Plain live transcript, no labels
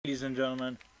ladies and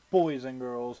gentlemen, boys and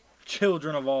girls,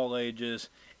 children of all ages,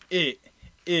 it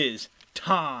is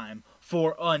time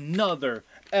for another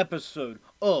episode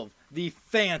of the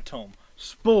Phantom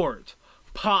Sports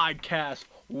Podcast.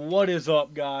 What is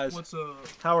up, guys? What's up?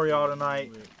 How are y'all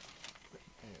tonight?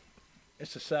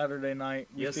 It's a Saturday night.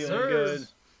 You feeling good?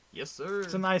 Yes, sir.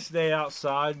 It's a nice day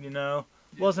outside, you know.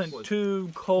 Yeah, Wasn't too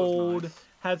cold. nice.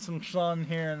 Had some sun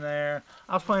here and there.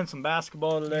 I was playing some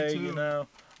basketball today, too. you know.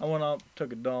 I went up,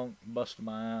 took a dunk, busted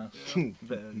my ass. Yeah.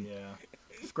 But,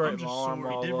 yeah. Scraped my arm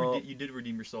all up. You did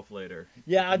redeem yourself later.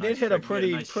 Yeah, I did Nice hit a trick. You had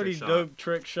pretty nice trick pretty shot. dope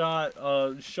trick shot.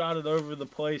 Shot it over the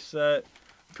play set,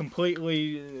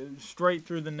 completely straight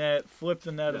through the net, flipped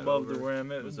the net Yeah, above the over.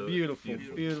 rim. It was a beautiful,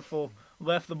 beautiful. beautiful.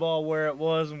 Left the ball where it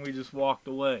was, and we just walked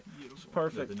away. Beautiful.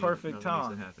 Perfect, Nothing perfect needs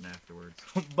time. to happen afterwards.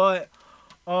 But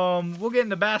we'll get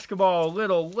into basketball a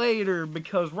little later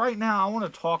because right now I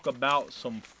want to talk about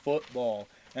some football.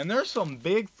 And there's some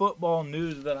big football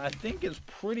news that I think is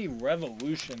pretty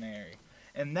revolutionary.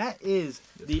 And that is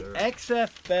Yes, the sir.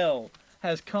 XFL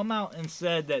has come out and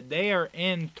said that they are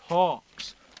in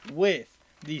talks with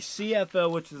the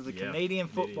CFL, which is the Yeah, Canadian Canadian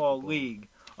Football Football. League,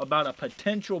 about a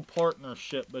potential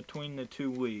partnership between the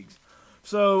two leagues.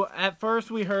 So at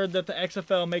first we heard that the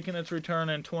XFL making its return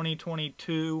in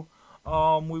 2022.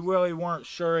 We really weren't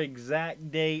sure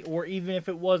exact date or even if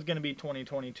it was going to be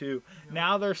 2022. Yeah.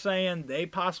 Now they're saying they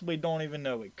possibly don't even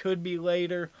know. It could be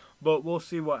later, but we'll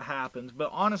see what happens.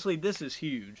 But honestly, this is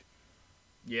huge.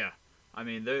 Yeah, I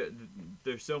mean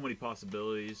there's so many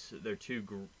possibilities. They're two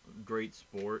great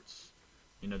sports.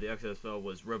 You know, the XFL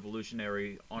was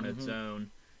revolutionary on its Mhm.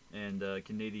 own, and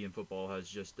Canadian football has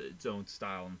just its own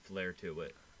style and flair to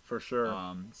it. For sure.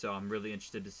 So I'm really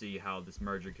interested to see how this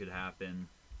merger could happen,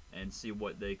 and see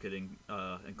what they could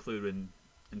include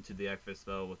into the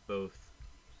XFL with both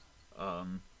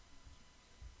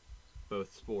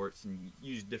sports and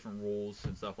use different rules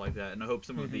and stuff like that. And I hope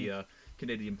some of the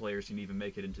Canadian players can even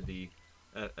make it into the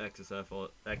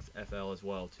XFL as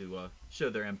well to show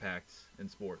their impact in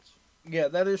sports. Yeah,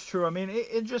 that is true. I mean,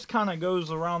 it just kind of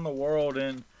goes around the world,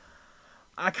 and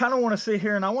I kind of want to sit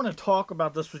here and I want to talk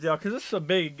about this with y'all because this is a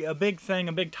big thing,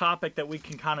 a big topic that we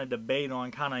can kind of debate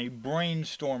on, kind of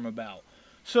brainstorm about.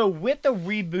 So with the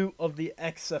reboot of the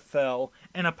XFL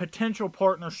and a potential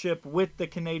partnership with the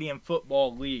Canadian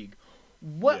Football League,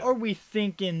 what Yeah. are we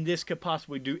thinking this could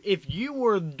possibly do? If you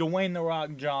were Dwayne "The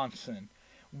Rock" Johnson,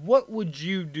 what would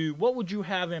you do? What would you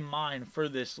have in mind for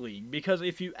this league? Because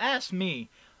if you ask me,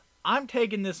 I'm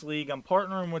taking this league, I'm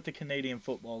partnering with the Canadian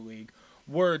Football League.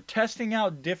 We're testing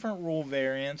out different rule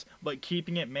variants, but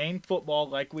keeping it main football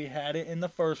like we had it in the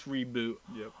first reboot.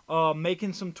 Yep.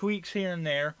 Making some tweaks here and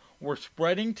there. We're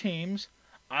spreading teams.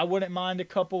 I wouldn't mind a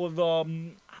couple of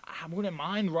I wouldn't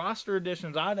mind roster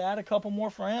additions. I'd add a couple more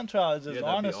franchises, Yeah, that'd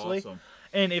honestly. be awesome.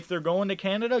 And if they're going to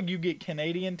Canada, you get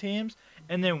Canadian teams.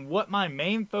 And then what my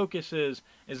main focus is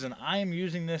that I am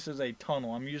using this as a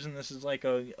tunnel. I'm using this as like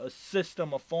a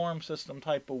system, a farm system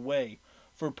type of way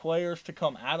for players to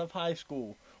come out of high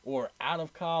school or out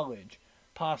of college,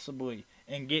 possibly,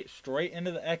 and get straight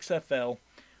into the XFL,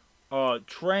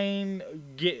 train,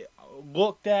 get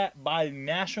looked at by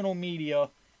national media,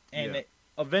 and Yeah.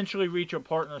 eventually reach a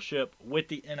partnership with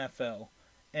the NFL.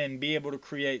 And be able to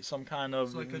create some kind of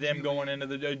It's like a them G going League. into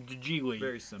the G League.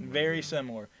 Very similar. Very yeah.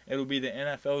 similar. It'll be the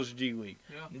NFL's G League.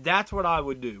 Yeah. That's what I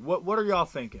would do. What are y'all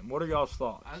thinking? What are y'all's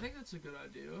thoughts? I think that's a good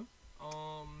idea.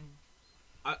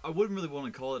 I wouldn't really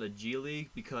want to call it a G League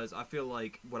because I feel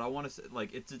like what I want to say,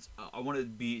 like it's I want it to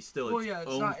be still its Well, yeah,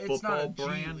 it's own not football a G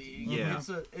brand. League. Yeah.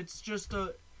 It's just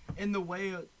a in the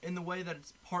way that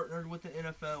it's partnered with the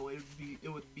NFL, it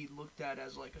would be looked at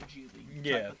as like a G League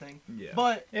Yeah. type of thing. Yeah.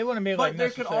 But It wouldn't be like there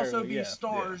could also necessarily, be yeah.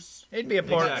 stars It'd be a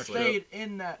that partnership. Exactly. stayed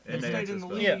in that And stayed in the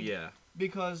XFL. league Yeah. Yeah.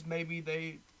 because maybe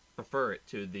they Prefer it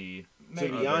to the maybe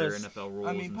be other honest, NFL rules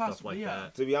I mean, and stuff possibly, like yeah.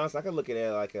 that. To be honest, I could look at it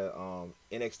like a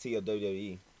NXT or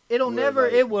WWE. It'll Where, never.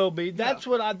 like- It will be. That's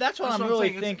what I'm That's what I'm really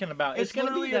saying. thinking about. it's gonna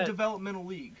literally be that. a developmental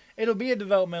league. It'll be a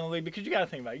developmental league because you got to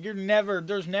think about it.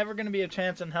 There's never going to be a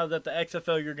chance in hell that the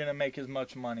XFL you're going to make as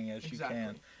much money as Exactly. you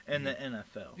can in the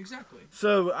NFL. Exactly.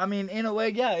 So I mean, in a way,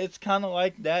 yeah, it's kind of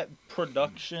like that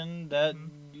production, that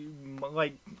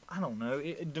like I don't know,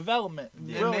 development.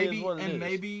 And Really maybe is what it is.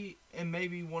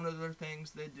 maybe one of the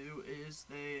things they do is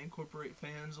they incorporate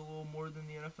fans a little more than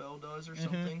the NFL does or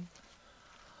something.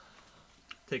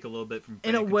 Take a little bit from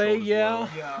In fan a way, control as yeah. well.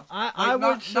 Yeah. I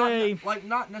would say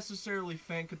not necessarily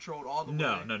fan controlled all the way.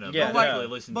 No. Yeah. But definitely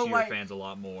listen But to your like- fans a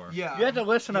lot more. Yeah. you have to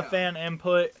listen to Yeah. fan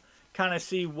input, kind of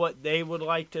see what they would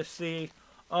like to see.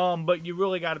 But you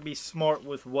really got to be smart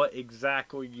with what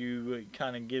exactly you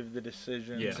kind of give the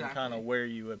decisions Yeah. and kind Exactly. of where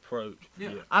you approach. Yeah.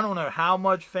 Yeah. I don't know how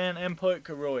much fan input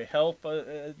could really help.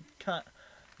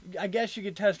 I guess you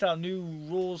could test out new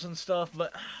rules and stuff,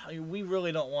 but we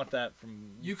really don't want that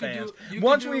from You could fans. do. You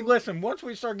Once could we do, once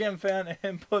we start getting fan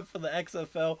input for the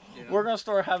XFL, Yeah. we're gonna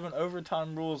start having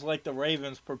overtime rules like the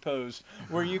Ravens proposed,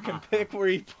 where you can pick where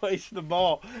you place the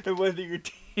ball and whether your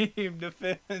team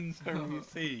defends or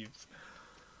receives.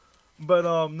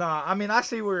 But nah, I mean I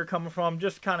see where you're coming from.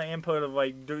 Just kind of input of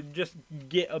like just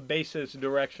get a basis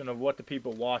direction of what the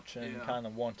people watching Yeah. kind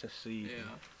of want to see. Yeah.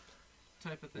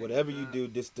 Type of thing. Whatever like you that. do,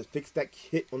 just to fix that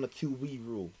hit on the QB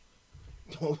rule.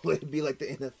 Don't let it be like the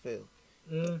NFL.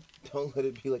 Don't let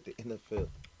it be like the NFL.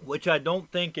 Which I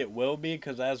don't think it will be,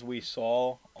 because as we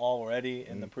saw already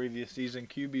in the previous season,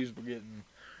 QBs were getting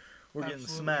Absolutely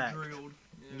smacked. drilled.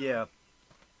 Yeah.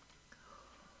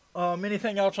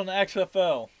 Anything else on the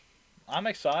XFL? I'm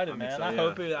excited, I'm man. excited, I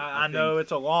hope yeah. it. I I know think-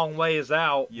 it's a long ways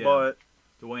out, Yeah. but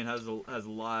Dwayne has a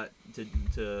lot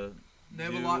to They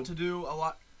have do. a lot to do.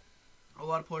 A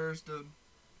lot of players to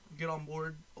get on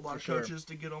board. A lot For of sure. coaches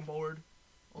to get on board.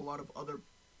 A lot of other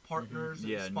partners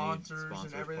Yeah, and need sponsors and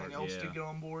sponsors everything part, else to yeah. get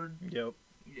on board. yep.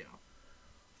 Yeah.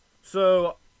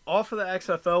 So off of the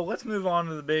XFL, let's move on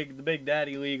to the big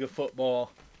daddy league of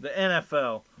football, the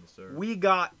NFL. Yes, sir. We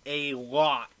got a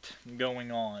lot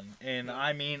going on, and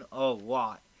I mean a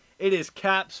lot. It is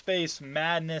cap space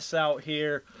madness out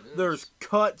here. It There's is.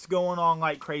 cuts going on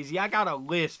like crazy. I got a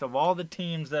list of all the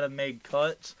teams that have made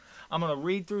cuts. I'm going to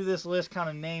read through this list, kind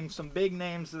of name some big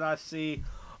names that I see.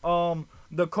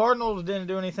 The Cardinals didn't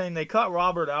do anything. They cut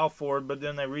Robert Alford, but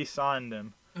then they re-signed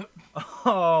him.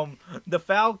 The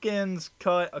Falcons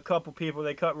cut a couple people.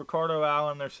 They cut Ricardo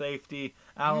Allen, their safety,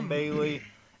 Alan Bailey,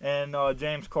 and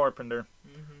James Carpenter.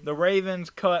 Mhm. The Ravens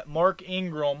cut Mark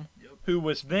Ingram, Yep. who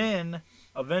was then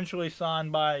eventually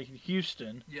signed by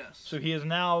Houston. Yes. So he is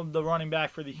now the running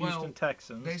back for the Well, Houston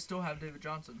Texans. They still have David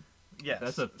Johnson. Yes.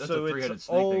 That's a so three-headed it's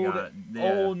snake old, they got.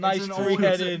 Yeah. old, nice It's an old-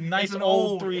 three-headed, it's nice an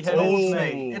old old- three-headed it's an old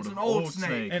snake. snake. It's an old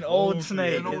snake. An old Old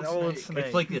snake. snake. An old It's snake.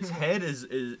 It's like its head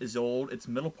is old. Its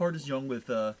middle part is young with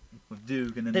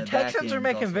Duke, and then The the back Texans end are is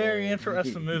making also very old.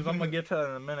 interesting moves. I'm gonna get to that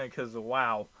in a minute because of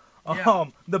wow. Yeah.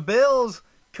 The Bills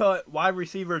cut wide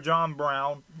receiver John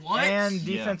Brown What? and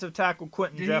Yeah. defensive tackle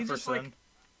Quentin Did he just, Jefferson.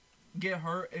 Get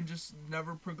hurt and just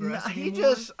never No, progress he anymore?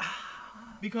 just.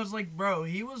 Because, like, bro,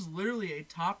 he was literally a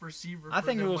top receiver. I for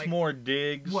think it them, was like, more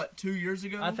Diggs. What, 2 years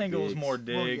ago? I think it was Diggs. more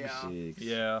Well, Diggs. yeah. Diggs.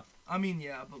 Yeah. I mean,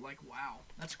 yeah, but like, wow,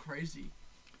 that's crazy.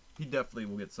 He definitely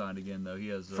will get signed again, though. He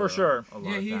has For sure. A lot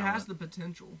Yeah, of he talent. has the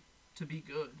potential to be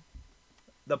good.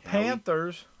 The Howie.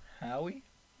 Panthers. Howie?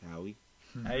 Howie.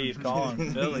 Hey, he's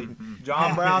calling Philly.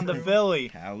 John Brown to Philly.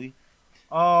 Howie.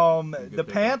 Good The pickup.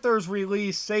 Panthers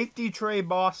released safety Trey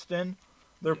Boston,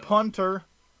 their Yeah. punter,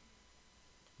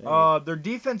 their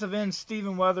defensive end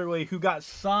Stephen Weatherly, who got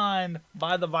signed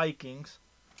by the Vikings.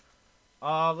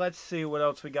 Let's see what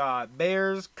else we got.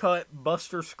 Bears cut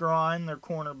Buster Skrine, their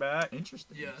cornerback.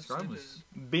 Interesting. Yes, Scribe they was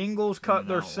Bengals cut In and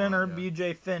their out a lot, center, yeah.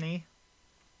 B.J. Finney.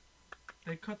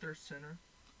 They cut their center.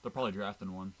 they're probably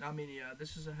drafting one. I mean, yeah,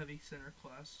 this is a heavy center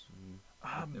class.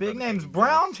 They're Big probably names. taking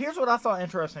Browns, here's what I thought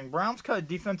interesting. Browns cut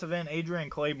defensive end Adrian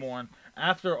Claiborne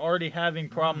after already having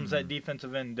problems at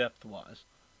defensive end depth-wise.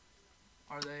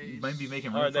 Are they? Maybe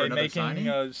making Are room for they another making signing.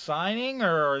 a signing,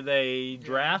 or are they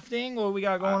drafting? What we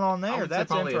got going on I there? would say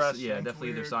That's probably interesting. Yeah, definitely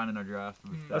they're Weird. signing our draft.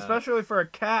 with Mm. that. Especially for a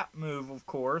cap move, of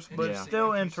course, but Yeah.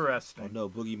 still Oh interesting. no,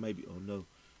 Boogie maybe. Oh no.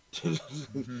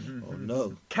 Oh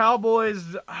no.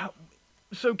 Cowboys.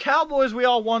 So Cowboys, we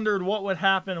all wondered what would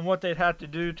happen and what they'd have to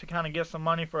do to kind of get some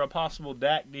money for a possible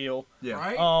Dak deal. Yeah.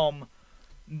 Right?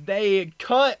 They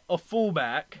cut a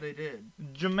fullback, They did.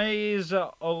 Jameis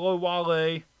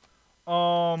Olawale.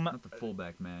 Not the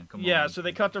fullback, man. Come Yeah, on. so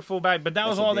they cut their fullback, but that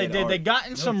was That's a all they dead did. They art. got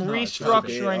in some it's not. restructuring.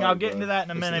 It's a I'll dead get art, into bro. that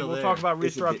in a It's minute. still We'll there. talk about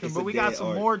It's a restructuring, it's but a we got dead some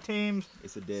art. more teams.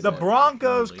 It's a dead. The art.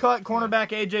 Broncos Totally. cut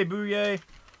cornerback A.J. Bouye.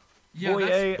 Yeah, that's,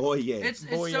 Boye. Boy, yeah. it's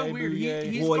so Boye, weird. Boye.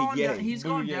 He's Boye. gone down. He's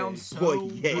gone Boye. down so. Boye.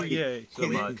 like, Boye. So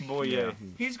much. Boye. Yeah.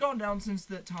 he's gone down since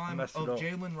that time Messed of it up.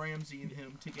 Jalen Ramsey and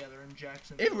him together in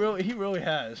Jackson. He really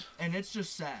has. And it's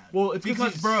just sad. Well, it's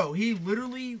because, he's- bro, he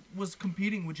literally was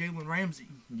competing with Jalen Ramsey.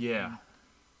 Yeah.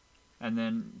 And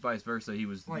then vice versa, he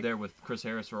was Like- there with Chris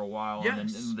Harris for a while, and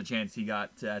Yes. then the chance he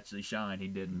got to actually shine, he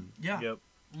didn't. Yeah, Yep.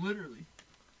 literally.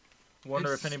 Wonder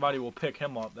if It's- anybody will pick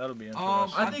him up. That'll be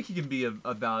interesting. I think he can be a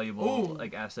valuable Ooh,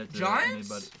 like asset to Giants?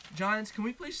 anybody. Giants, can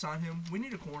we please sign him? We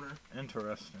need a corner.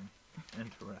 Interesting.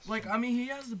 Like, I mean, he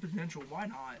has the potential. Why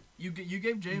not? You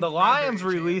gave James. The Bradbury Lions a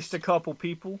released a chance. couple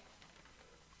people.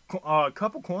 a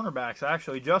couple cornerbacks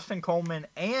actually, Justin Coleman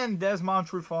and Desmond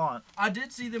Trufant. I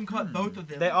did see them cut both of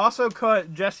them. They also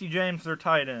cut Jesse James, their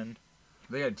tight end.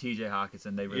 They had T.J.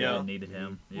 Hawkinson. They really Yeah. needed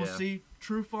him. We'll Yeah. see.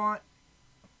 Trufant,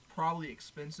 probably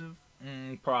expensive.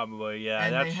 Probably, yeah.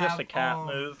 And That's they just have, a cap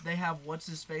move. They have what's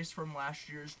his face from last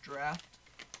year's draft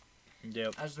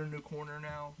Yep. as their new corner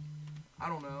now. I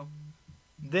don't know.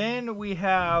 Then we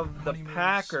have the Money moves.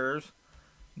 Packers.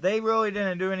 They really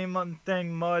didn't do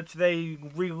anything much. They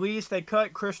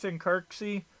cut Christian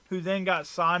Kirksey, who then got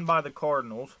signed by the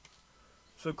Cardinals.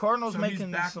 So Cardinals So making he's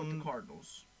back some. with the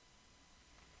Cardinals.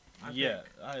 I Yeah,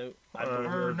 think. I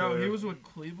Or no, he was with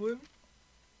Cleveland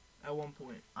at one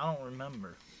point. I don't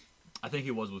remember. I think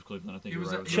he was with Cleveland. I think He you're was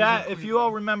right. at- with he that. was Chat, at if you all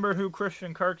Cleveland. remember who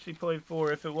Christian Kirksey played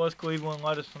for, if it was Cleveland,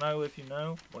 let us know. If you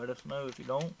know, let us know. If you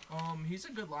don't. He's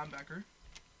a good linebacker.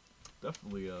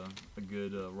 Definitely a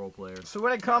good role player. So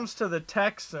when it comes to the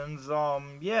Texans,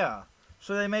 yeah.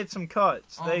 So they made some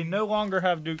cuts. They no longer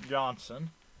have Duke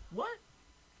Johnson. What?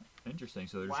 Interesting.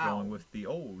 So they're just Wow. going with the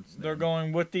olds. They're then.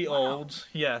 going with the Wow. olds.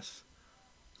 Yes.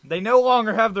 They no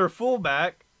longer have their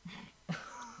fullback.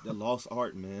 The lost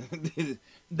art, man.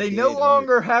 They Dead no art.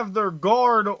 longer have their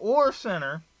guard or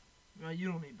center.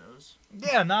 You don't need those.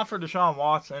 Yeah, not for Deshaun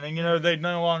Watson. And, they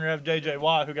no longer have J.J.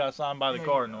 Watt, who got signed by the Yeah,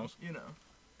 Cardinals. You know.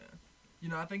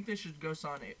 Yeah. I think they should go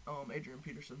sign Adrian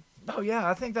Peterson. Oh, yeah,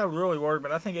 I think that would really work.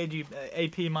 But I think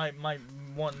AP might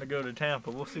want to go to Tampa.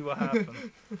 We'll see what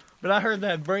happens. But I heard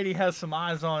that Brady has some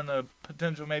eyes on a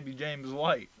potential maybe James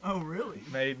White. Oh, really?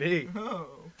 Maybe. Oh.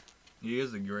 He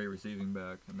is a great receiving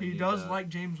back. and they He need does that. like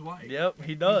James White. Yep,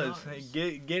 he does. does.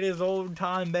 Get his old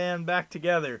time band back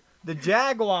together. The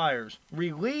Jaguars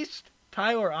released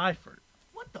Tyler Eifert.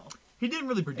 What the? He didn't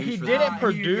really produce. He for didn't them.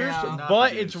 produce, yeah. Not but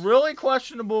produce. it's really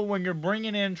questionable when you're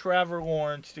bringing in Trevor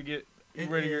Lawrence to get It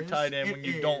rid of your is. tight end It when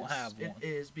you don't is. have one. It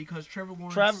is because Trevor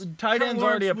Lawrence. Tight Trevor end's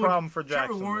already a Lawrence would- problem for Trevor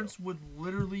Jacksonville. Lawrence would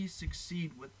literally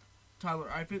succeed with Tyler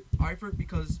Eifert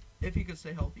because if he could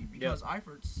stay healthy, because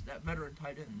Eifert's that veteran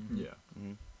tight end,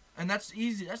 Yeah. and that's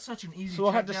easy. That's such an easy. So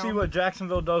we'll have to check see down. what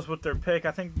Jacksonville does with their pick.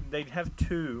 I think they have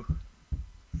 2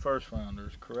 first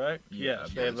rounders, correct? Yeah,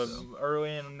 Yes, I they have believe a so.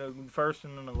 early and the first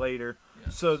and then a later.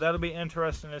 Yes. So that'll be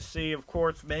interesting to see. Of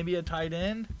course, maybe a tight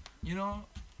end.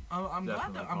 I'm glad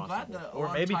Definitely that I'm glad possible. that a Or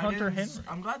lot maybe of tight Hunter ends, Henry.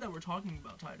 I'm glad that we're talking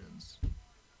about tight ends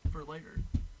for later.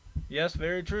 Yes,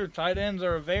 very true. Tight ends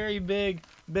are a very big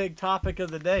topic of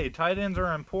the day. Tight ends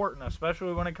are important,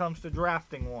 especially when it comes to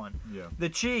drafting one. Yeah. The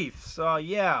Chiefs,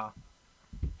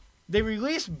 they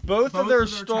released both of their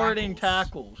starting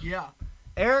tackles. Yeah.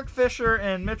 Eric Fisher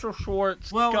and Mitchell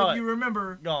Schwartz Well, cut, if you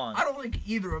remember, gone. I don't think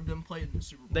either of them played in the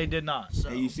Super Bowl. They did not. So,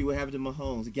 Hey, you see what happened to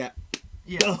Mahomes? He got.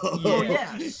 yeah. Yeah. Oh,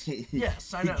 yes.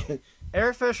 Yes, I know.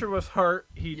 Eric Fisher was hurt.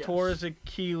 He Yes. tore his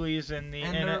Achilles in the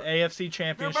And in an they're- AFC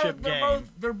Championship game.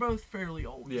 They're both fairly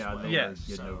old. Yeah, as well. they Yes. were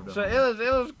getting So- overdone. So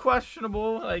it was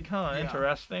questionable, Yeah.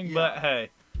 interesting, Yeah. but hey,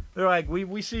 they're like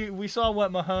we saw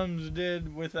what Mahomes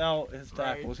did without his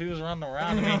Right. tackles. He was running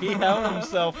around. I mean, he held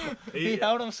himself. He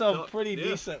held himself pretty Yeah.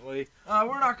 decently.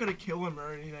 We're not gonna kill him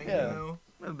or anything. Yeah. You know,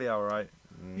 It'll be all right.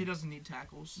 he doesn't need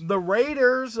tackles. The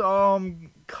Raiders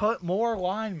cut more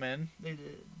linemen. They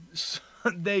did.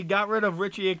 They got rid of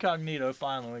Richie Incognito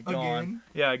finally. Gone. Again?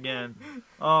 Yeah, again.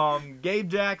 Gabe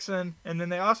Jackson, and then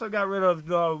they also got rid of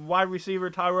the wide receiver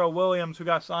Tyrell Williams, who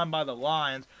got signed by the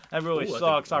Lions. That really Ooh, that's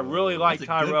sucks. I really like that's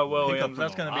a good Tyrell pickup Williams. for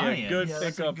That's the going to be a Lions. good Yeah,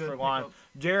 that's a pickup good for Lions.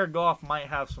 pickup. Jared Goff might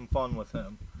have some fun with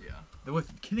him. Yeah.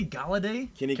 With Kenny Galladay?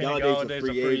 Kenny Kenny Galladay's a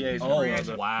free agent. Oh, Free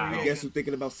agent. wow. Free I agent. guess who's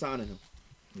thinking about signing him?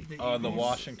 The The Eagles.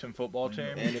 Washington football team.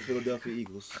 And the Philadelphia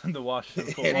Eagles. The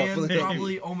Washington And football And team.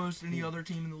 probably almost any other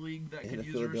team in the league that And could the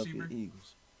use a Philadelphia receiver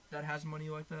Eagles. that has money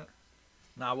like that.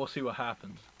 Nah, we'll see what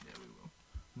happens. Yeah, we will.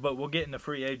 But we'll get into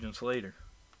free agents later.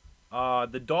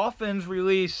 The Dolphins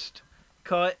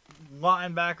cut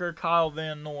linebacker Kyle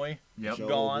Van Noy. Yep. That's your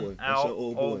Gone, old boy. out, That's your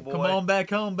old boy. old boy. Come on back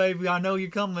home, baby. I know you're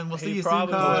coming. We'll see He you soon,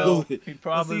 probably Kyle. will. Don't do it. He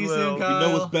probably see you will. soon, If you Kyle.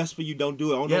 know what's best for you, don't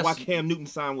do it. I don't know Yes. why Cam Newton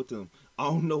signed with them. I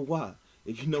don't know why.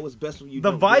 If you know what's best for you,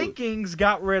 The don't do it. Vikings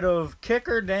got rid of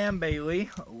kicker Dan Bailey,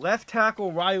 left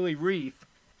tackle Riley Reef,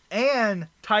 and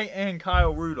tight end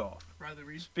Kyle Rudolph. Riley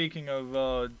Reed. Speaking of,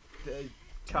 God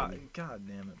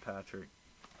damn it, Patrick.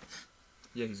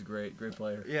 Yeah, he's a great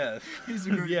player. Yeah, He's a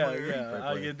great yeah, player. yeah. Great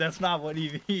player. That's not what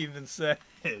he even said.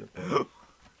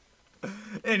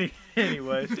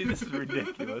 Anyway, see, this is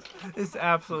ridiculous. It's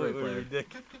absolutely player.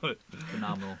 ridiculous.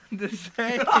 Phenomenal. The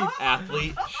Saints.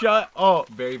 Athlete. Shut up.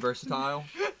 Very versatile.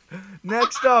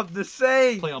 Next up, the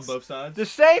Saints. Play on both sides. The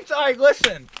Saints. All right,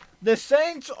 listen. The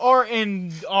Saints are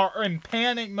in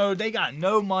panic mode. They got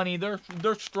no money. They're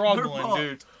struggling, fucked.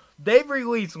 dude. They've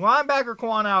released linebacker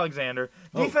Quan Alexander,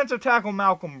 Oh. defensive tackle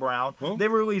Malcolm Brown. Huh? They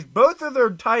released both of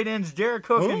their tight ends, Jared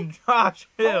Cook Huh? and Josh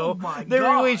Hill. Oh my They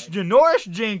God. released Janoris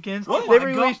Jenkins. What? They Oh my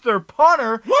released their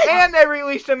punter, What? and they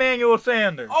released Emmanuel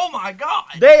Sanders. Oh my God!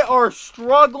 They are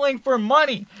struggling for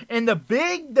money, and the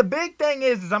big thing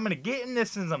is I'm going to get in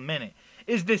this in a minute.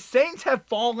 Is the Saints have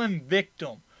fallen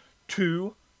victim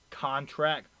to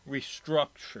contract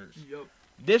restructures. Yep.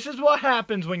 This is what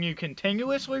happens when you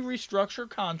continuously restructure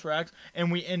contracts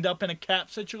and we end up in a cap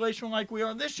situation like we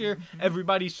are this year.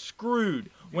 Everybody's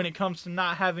screwed when it comes to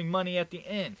not having money at the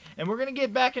end. And we're going to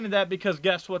get back into that because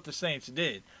guess what the Saints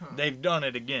did? They've done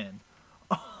it again.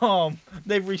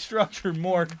 They've restructured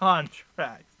more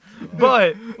contracts.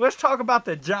 But let's talk about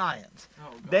the Giants.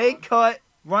 Oh, God. They cut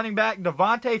running back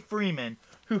Devontae Freeman,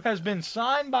 who has been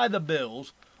signed by the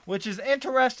Bills, which is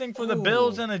interesting for the Ooh.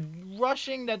 Bills and a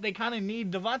rushing that they kind of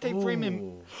need. Devontae Freeman.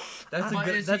 Ooh. That's a But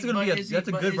good. is That's he- gonna but be a. is he- That's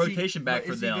a but good is he- rotation back but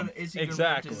for is he them. gonna- is he gonna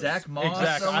Exactly. produce? Zach Moss. Exactly.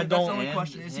 That's the only, I that's the don't- only and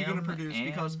question. Is he going to him produce? and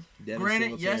Because Dennis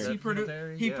granted, yes,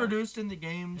 Singletary. he Yeah. produced in the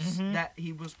games Mhm. that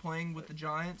he was playing with the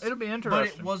Giants, It'll be but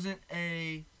interesting. it wasn't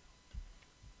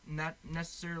not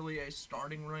necessarily a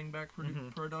starting running back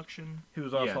Mhm. production. He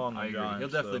was also Yeah, on the I agree. Giants.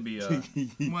 He'll definitely so.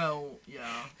 be a. Well,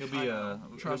 yeah, He'll be I a- know.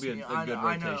 he'll Trust be a- me, a I good know,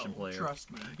 I rotation know. player.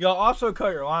 Trust me, Y'all also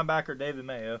cut your linebacker David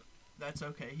Mayo. that's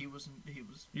okay. He was.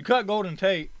 You cut Golden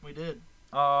Tate. We did.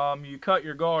 You cut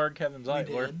your guard Kevin We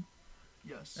Zeitler, did.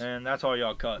 Yes. and that's all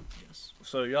y'all cut. Yes.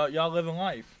 So y'all living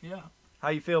life. Yeah. How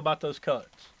you feel about those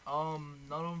cuts? None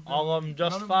of them. All of them none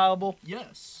justifiable?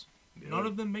 yes. None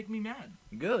of them make me mad.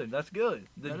 Good. That's good.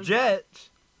 The That is- Jets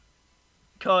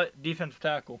cut defensive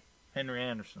tackle Henry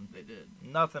Anderson. They did.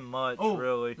 Nothing much Oh,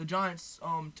 really. The Giants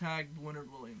tagged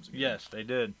Leonard Williams. Again. Yes, they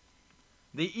did.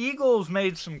 The Eagles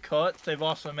made some cuts. They've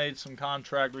also made some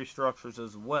contract restructures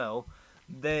as well.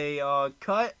 They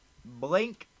cut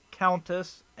Blake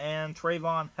Countess and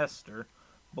Trayvon Hester.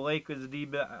 Blake is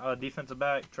a defensive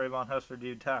back. Trayvon Hester,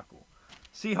 D tackle.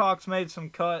 Seahawks made some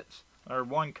cuts, or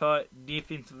one cut.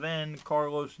 Defensive end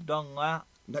Carlos Dunlap.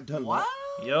 Not done. What?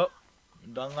 Yep,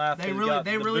 Dunlap. They has really, got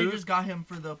they the really boot. just got him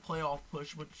for the playoff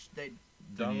push, which they.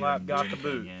 Dunlap got the Didn't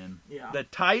boot. even in. Yeah. The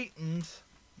Titans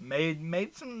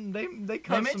made some. They They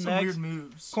cut made some some necks. weird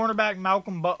moves. Cornerback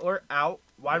Malcolm Butler out.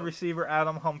 Wide Yep. receiver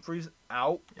Adam Humphries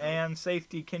out. Yep. And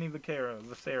safety Kenny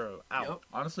Vaccaro out. Yep.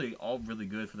 Honestly, all really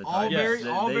good for the All Titans. very-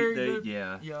 all very good.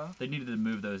 Yeah. Yeah. They needed to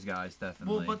move those guys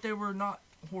definitely. Well, but they were not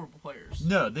horrible players.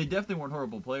 No, they definitely weren't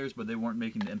horrible players, but they weren't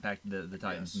making the impact the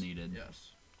Titans Yes. needed.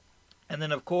 Yes. And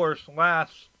then, of course,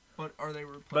 last, But are they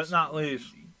replacing? but not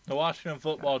least, the Washington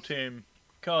football team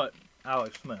cut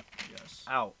Alex Smith Yes.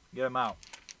 out. Get him out.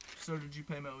 So did you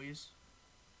pay Moise?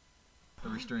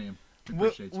 Every stream. We-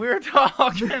 Appreciate you. We're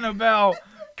talking about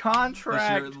At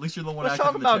contract. least you're the one Let's active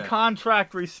talk in the about chat.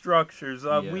 contract restructures.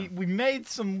 Yeah. We made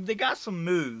some. They got some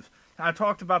moves. I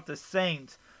talked about the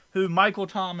Saints, who Michael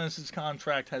Thomas's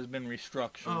contract has been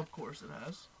restructured. Oh, of course it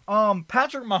has.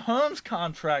 Patrick Mahomes'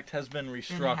 contract has been It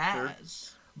restructured.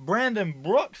 has. Brandon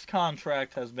Brooks'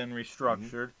 contract has been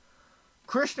restructured.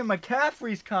 Christian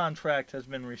McCaffrey's contract has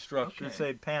been restructured. Okay.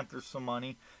 Saved Panthers some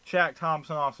money. Shaq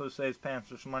Thompson also saves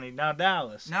Panthers some money. Now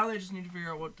Dallas. Now they just need to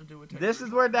figure out what to do with. This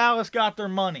is where Dallas got their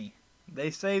money.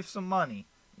 They saved some money.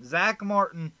 Zach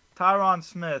Martin, Tyron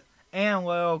Smith, and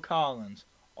Leo Collins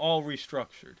all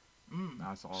restructured.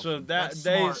 That's awesome. So that That's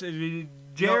they smart.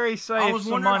 Jerry saved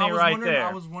some money right there.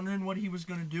 I was wondering what he was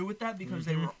going to do with that because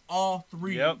they Mhm. were all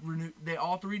three Yep. They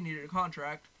all three needed a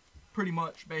contract, pretty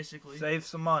much, basically. Saved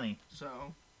some money.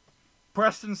 So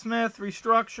Preston Smith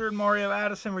restructured. Mario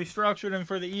Addison restructured. And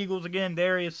for the Eagles again,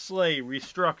 Darius Slay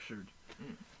restructured.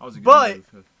 that was a good but-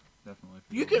 move, definitely.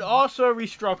 You could also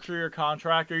restructure your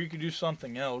contract, or you could do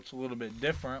something else a little bit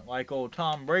different, like old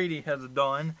Tom Brady has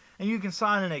done, and you can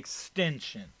sign an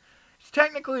extension. It's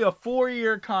technically a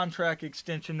 4-year contract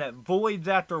extension that voids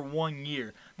after 1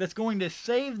 year. That's going to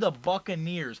save the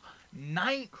Buccaneers Crazy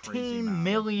 $19 amount,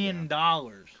 million.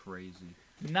 Crazy.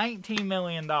 $19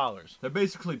 million. They're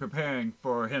basically preparing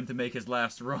for him to make his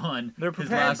last run. They're his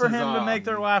preparing last for him to huzzah, make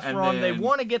their last and run. They then-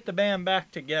 want to get the band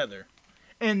back together.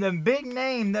 And the big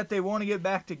name that they want to get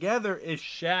back together is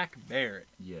Shaq Barrett.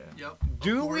 Yeah. yep.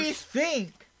 Do of we course.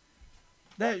 think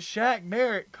that Shaq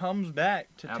Barrett comes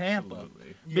back to Tampa?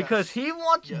 Absolutely. Because Yes. he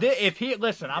wants. Yes. If he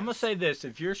listen, I'm gonna Yes. say this: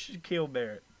 if you're Shaquille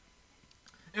Barrett,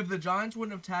 If the Giants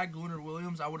wouldn't have tagged Leonard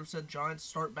Williams, I would have said Giants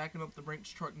start backing up the Brinks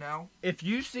truck now. if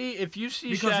you see Because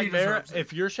he Shaq Barrett, deserves it.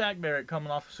 if you're Shaq Barrett coming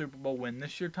off a Super Bowl win,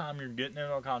 this your time. You're getting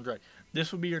into a contract.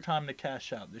 This would be your time to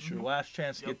cash out. This is your Mhm. last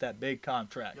chance to Yep. get that big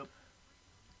contract. Yep.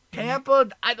 Tampa,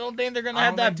 I don't think they're going to I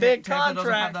have don't that think big Tampa doesn't have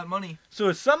contract. that money. So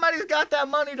if somebody's got that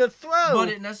money to throw, But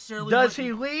it necessarily does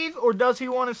he wouldn't- leave or does he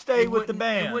want to stay it with the wouldn't-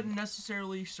 band? It wouldn't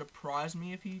necessarily surprise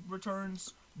me if he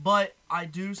returns, but I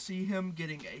do see him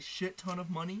getting a shit ton of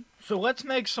money. So let's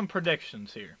make some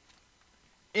predictions here.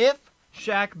 If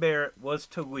Shaq Barrett was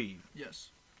to leave,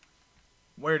 Yes.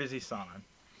 where does he sign?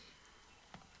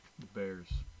 The Bears.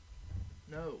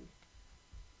 No.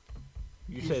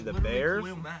 You He's say the literally Bears?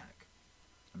 Khalil Mack,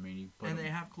 I mean, you can put and him,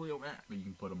 they have Khalil Mack. you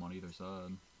can put them on either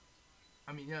side.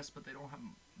 I mean, yes, but they don't have.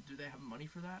 Do they have money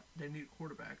for that? They need a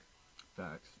quarterback.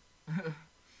 Facts.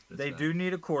 They That's do facts.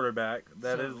 need a quarterback.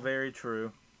 That is So- very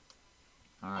true.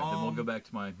 All right, then we'll go back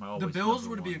to my The always Bills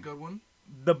number would be a one. good one.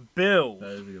 The Bills. That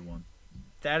is a good one.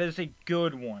 That is a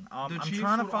good one. The I'm Chiefs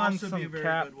trying to would find also be a some very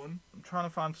cap. good one. I'm trying to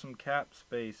find some cap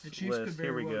space The Chiefs could list.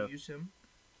 Here very we well go. use him.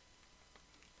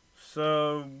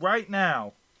 So right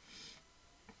now,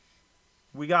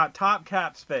 we got top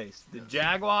cap space. The Yes.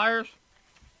 Jaguars,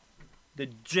 the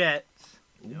Jets,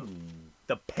 Ooh.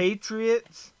 the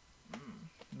Patriots,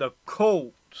 the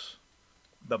Colts,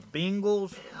 the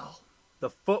Bengals, the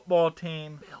football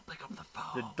team, Bill, pick up the the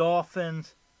phone.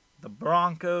 Dolphins, the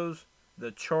Broncos,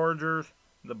 the Chargers,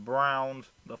 the Browns,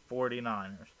 the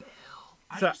 49ers.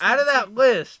 I So just out of don't that think-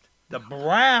 list, the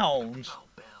Browns, Oh,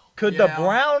 Bill. could the Yeah,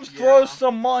 Browns throw yeah.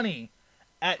 some money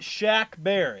at Shaq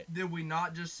Barrett? Did we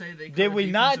not just say they? Did we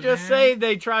not just say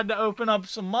they tried to open up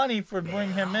some money for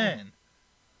bring him in?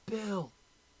 Bill.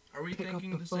 Are we pick up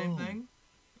thinking the the same phone? thing?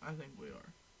 I think we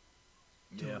are.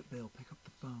 Do Yeah. it, Bill. Pick up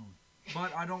the phone.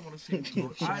 But I don't want to see him. Give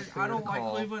I Shaq don't like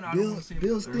call. Cleveland. I Bill- don't want to see him.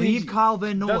 Bill's go there. stingy. Leave Kyle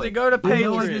Van Noy. Does it go to I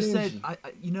know I Patriots? just said, Stingy.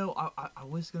 I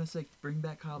was gonna say bring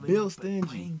back Kyle Van Bill Noy, but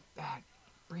stingy.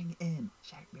 bring in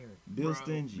Shaq Barrett. Bill Bro.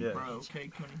 stingy. Yeah. Bro,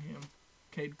 Cade Cunningham.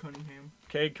 Cade Cunningham.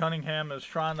 Cade Cunningham is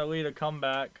trying to lead a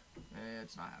comeback.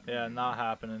 It's not happening. Yeah, not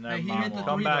happening. Never Hey, he mind. hit the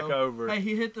Come three, back though. over. Hey,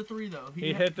 he hit the 3 though.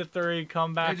 He hit the 3.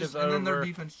 Comeback is and then their over.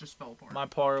 defense just fell apart. My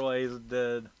parlay is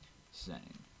dead. Same.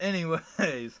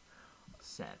 Anyways,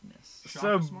 Sadness. Shot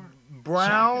so was smart.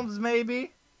 Browns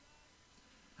maybe,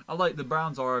 I like the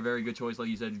Browns are a very good choice, like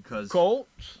you said, because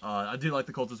Colts. I do like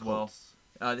the Colts as well.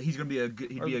 Colts. He's gonna be a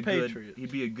good. Or the Patriots.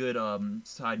 He'd be a good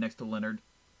side next to Leonard,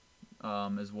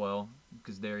 as well,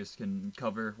 because Darius can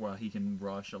cover while he can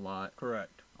rush a lot.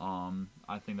 Correct.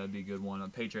 I think that'd be a good one.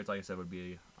 Patriots, like I said, would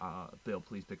be Bill.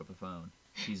 Please pick up the phone.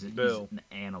 He's Bill. an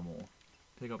animal.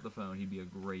 Pick up the phone. He'd be a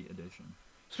great addition.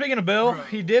 Speaking of Bill, Bro.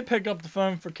 he did pick up the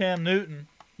phone for Cam Newton.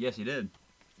 Yes, he did.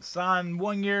 Signed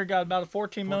 1 year, got about a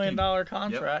 $14 million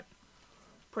contract.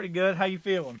 Pretty good. How you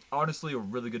feeling? Honestly, a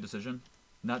really good decision.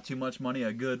 Not too much money.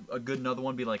 A good another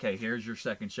one. Be like, hey, here's your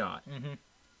second shot. Mm-hmm.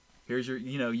 Here's your,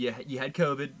 you had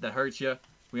COVID, that hurts you.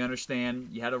 We understand.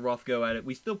 You had a rough go at it.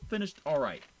 We still finished all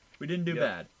right. We didn't do Yep.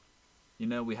 bad.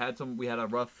 We had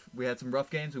some rough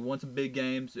games. We won some big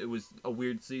games. It was a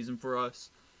weird season for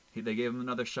us. They gave him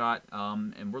another shot,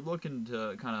 and we're looking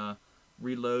to kind of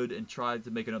reload and try to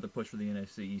make another push for the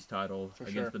NFC East title For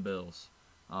against sure. the Bills.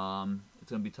 It's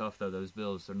gonna be tough though. Those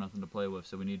Bills, they're nothing to play with.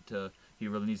 So he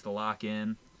really needs to lock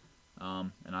in,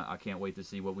 and I can't wait to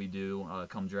see what we do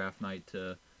come draft night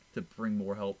to bring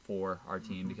more help for our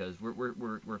team, because we're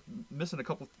missing a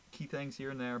couple key things here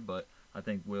and there, but I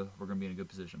think we're gonna be in a good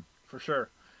position. For sure.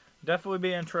 Definitely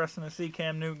be interesting to see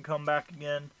Cam Newton come back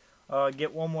again.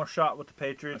 Get one more shot with the I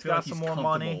Patriots. feel Got like some he's more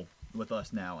money. comfortable with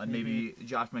us now, and maybe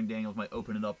Josh McDaniels might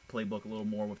open it up playbook a little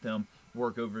more with him,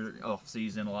 work over off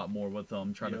season a lot more with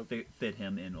him, try to fit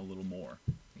him in a little more.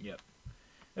 Yep.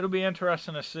 It'll be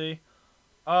interesting to see.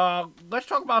 Let's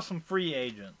talk about some free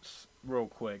agents real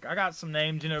quick. I got some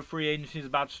names. Free agency is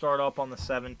about to start up on the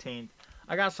 17th.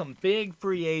 I got some big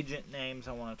free agent names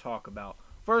I want to talk about.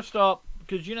 First up,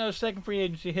 because second free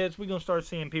agency hits, we're going to start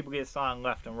seeing people get signed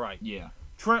left and right. Yeah,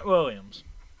 Trent Williams.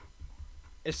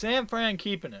 Is San Fran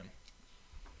keeping him?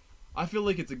 I feel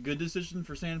like it's a good decision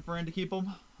for San Fran to keep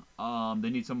him. They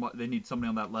need somebody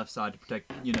on that left side to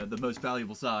protect, the most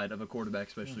valuable side of a quarterback,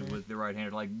 especially with the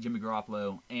right-hander like Jimmy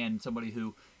Garoppolo, and somebody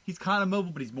who he's kind of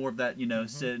mobile, but he's more of that,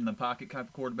 sit in the pocket type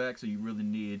of quarterback. So you really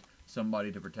need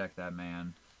somebody to protect that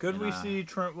man. Could And, we see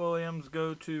Trent Williams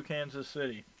go to Kansas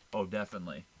City? Oh,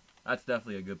 definitely. That's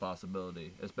definitely a good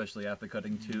possibility, especially after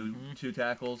cutting two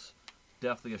tackles.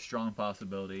 Definitely a strong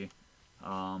possibility.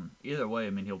 Either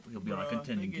way, he'll be on a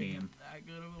contending they gave team. him that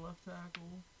good of a left tackle.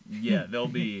 Yeah, they'll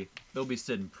be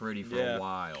sitting pretty for Yeah. a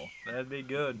while. That'd be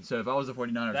good. So if I was the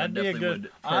 49ers, That'd be a I definitely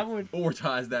good- I would-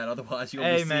 prioritize that. Otherwise, you'll be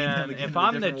Hey, seeing him man, again if in a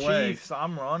I'm the different way. Chiefs,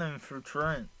 I'm running for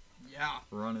Trent. Yeah,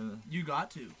 Running. you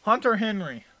got to. Hunter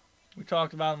Henry. We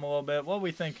talked about him a little bit. What are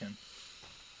we thinking?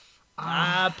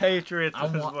 Patriots I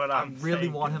is what I I'm really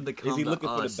thinking. want him to come he to looking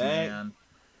for the us, bag? man.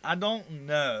 I don't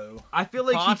know. I feel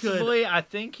like he could. Possibly, I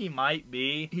think he might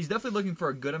be. He's definitely looking for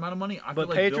a good amount of money. I But feel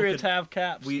like Bill Patriots could- have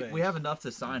cap we space. we have enough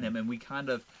to sign him, and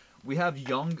we have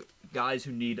young guys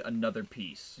who need another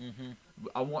piece. Mhm.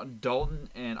 I want Dalton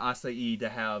and Acai to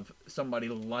have somebody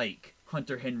like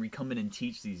Hunter Henry come in and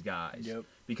teach these guys. Yep.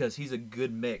 Because he's a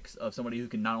good mix of somebody who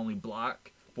can not only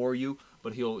block for you,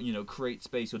 but he'll create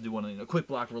space. He'll do a quick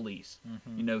block release.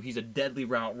 Mhm. He's a deadly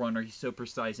route runner. He's so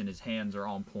precise, and his hands are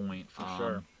on point. For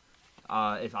sure.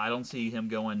 If I don't see him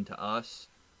going to us,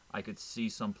 I could see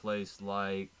someplace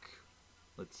like,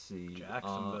 let's see,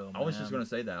 Jacksonville, I was just man. gonna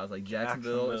say that. I was like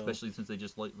Jacksonville, Jacksonville. especially since they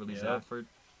just released Yeah. Stafford.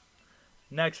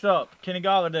 Next up, Kenny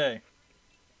Galladay.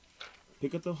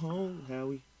 Pick up the phone,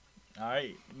 Howie. All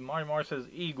right, Marty Moore says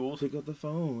Eagles. Pick up the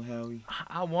phone, Howie.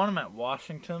 I want him at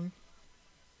Washington.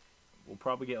 We'll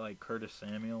probably get like Curtis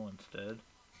Samuel instead.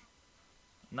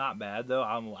 Not bad though.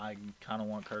 I kind of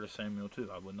want Curtis Samuel too.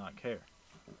 I would not care.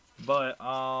 But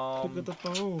Pick up the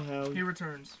phone, Howie. He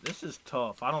returns. this is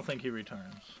tough. I don't think he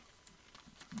returns.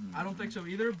 I don't think so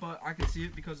either, but I can see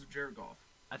it because of Jared Goff.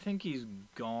 I think he's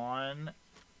gone,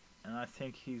 and I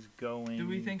think he's going. Do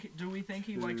we think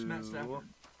he likes Matt Stafford?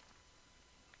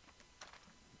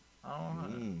 I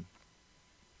don't know.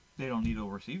 They don't need a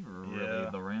receiver, really. Yeah.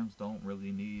 The Rams don't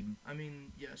really need. I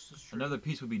mean, yes, that's true. Another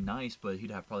piece would be nice, but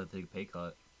he'd have probably to take a pay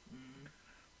cut. Mm.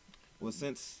 Well,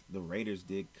 since the Raiders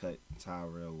did cut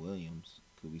Tyrell Williams,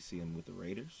 could we see him with the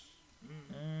Raiders?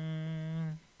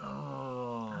 Mm.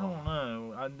 Oh. I don't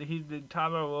know.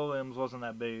 Tyler Williams wasn't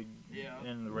that big Yeah.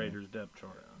 in the Raiders depth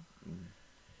chart.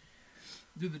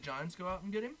 Do the Giants go out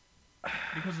and get him?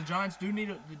 Because the Giants do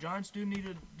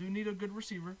need a good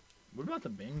receiver. What about the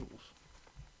Bengals?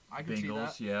 I can see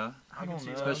Bengals, that. yeah. I can see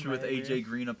that. Especially with maybe. AJ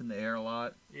Green up in the air a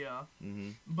lot. Yeah.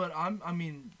 Mm-hmm. But I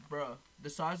mean, bruh, the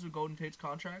size of Golden Tate's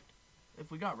contract,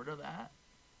 if we got rid of that,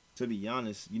 To be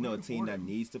honest, a We can team afford that him.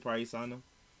 needs to probably sign him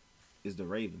is the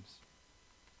Ravens.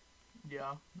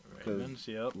 yeah. Ravens,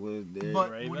 yep. With their,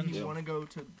 But Ravens? would he Yeah. want to go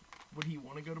to? Would he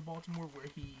want to go to Baltimore where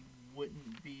he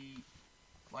wouldn't be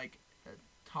like a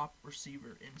top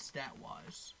receiver in stat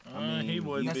wise? I mean, He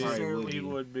would he be. probably would He be.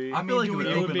 would be. I mean, feel like do it we would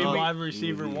He think would be open up. wide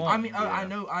receiver He would be. one. I mean,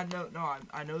 Yeah.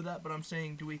 I know that, but I'm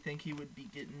saying, do we think he would be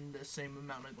getting the same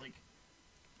amount of like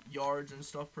yards and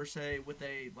stuff per se with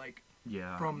a like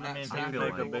Yeah. from I that mean, I Stafford feel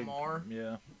make like a to big, Lamar?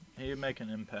 yeah, he'd make an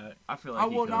impact. I feel like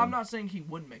he No, could. I'm not saying he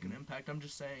would make an impact. I'm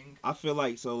just saying, I feel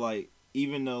like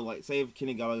even though say if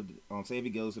Kenny Galladay, say if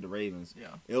he goes to the Ravens, yeah.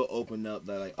 it'll open up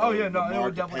that Oh yeah, no, Lamar it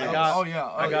would can definitely. pass. Oh yeah,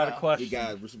 I got a yeah. question. He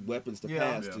got weapons to Yeah,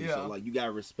 pass yeah. to, Yeah. so you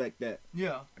gotta respect that.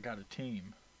 Yeah. I got a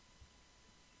team.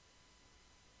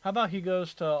 How about he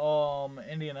goes to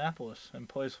Indianapolis and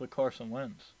plays with Carson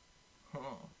Wentz? Huh.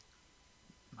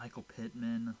 Michael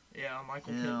Pittman. Yeah,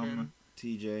 Michael Him. Pittman.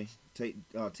 TJ, Ty,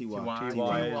 Ty. Ty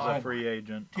is Ty. a free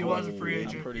agent. T.Y.'s a Oh, free yeah.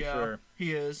 agent. I'm pretty yeah, sure.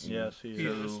 he is. Yes, he He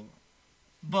is. is.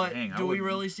 But Dang, I do we wouldn't-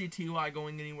 really see T.Y.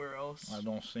 going anywhere else? I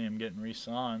don't see him getting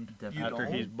re-signed Definitely. You after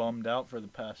don't? he's bummed out for the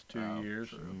past 2 Oh, years.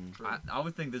 true, Mm. true. I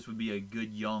would think this would be a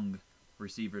good young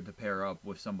receiver to pair up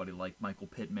with somebody like Michael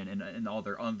Pittman and all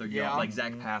their other Yeah. young, like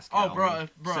Zach Mhm. Pascal. Oh, bro,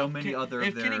 So many other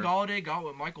If of Kenny their- Galladay got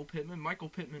with Michael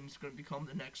Pittman's going to become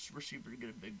the next receiver to get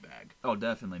a big bag. Oh,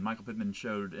 definitely. Michael Pittman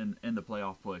showed in the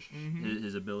playoff push Mhm.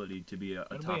 his ability to be a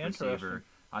It'll be top receiver. interesting.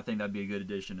 I think that'd be a good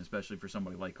addition, especially for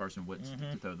somebody like Carson Wentz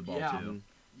Mhm. to throw the ball Yeah. to.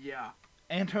 Yeah.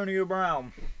 Antonio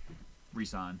Brown.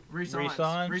 Resign. Resigns.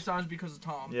 Resigns? Resigns because of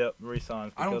Tom. Yep,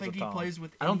 re-signs. I don't because think of he Tom. plays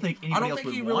with. I don't think anybody else think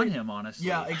would he want really- him, honestly.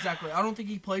 Yeah, exactly. I don't think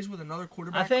he plays with another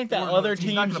quarterback. I think that or other another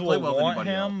He's not teams gonna play will well with want anybody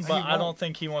him, else. but He I don't won't.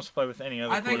 think he wants to play with any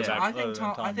other I think- quarterback I think other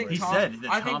Tom- than I Tom think He Brady. Tom- said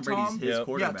that I think Tom Brady's Tom- his Yep. Yeah,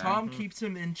 quarterback. Tom Mhm. keeps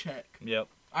him in check. Yep,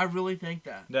 I really think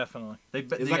that. definitely. They,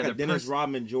 It's like a Dennis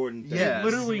Rodman Jordan thing. Yeah, It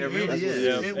literally it really is. is.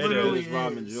 Yeah, It it literally is. is. Dennis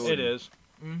Rodman Jordan. It is.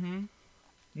 Mm-hmm.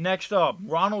 Next up,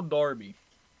 Ronald Darby.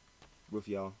 With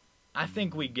y'all. I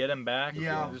think we get him back.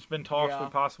 Yeah. There's been talks Yeah. we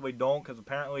possibly don't because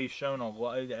apparently he's shown a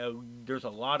lot. There's a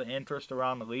lot of interest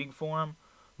around the league for him,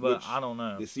 but Which I don't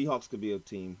know. The Seahawks could be a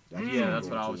team. Yeah, that's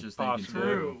what I was just thinking Possibly. too.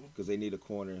 True. Because they need a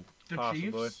corner. The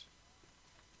Possibly. Chiefs.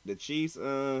 The Chiefs, they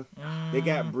Mm,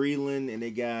 got Breland and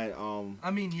they got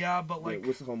I mean, yeah, but like,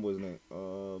 what's the homeboy's name?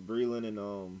 Breland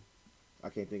and I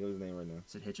can't think of his name right now.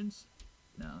 Is it Hitchens?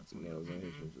 No, it's No, it's not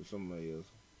him. It's somebody else.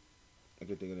 I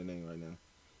can't think of the name right now.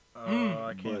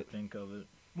 I can't But- think of it.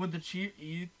 with the Chief,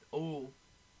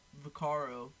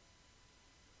 Vaccaro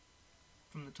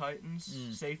from the Titans,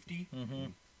 Mm. safety, hmm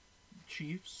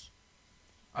Chiefs.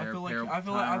 Par- I feel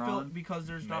Tyron? because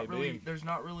there's not Maybe.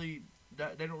 really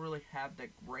that they don't really have that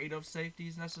grade of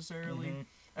safeties necessarily. Mhm.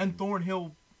 And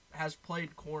Thornhill has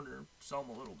played corner some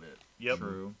a little bit. Yep.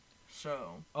 True.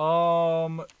 So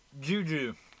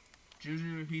Juju.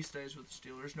 Juju, he stays with the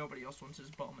Steelers. Nobody else wants his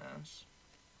bum ass.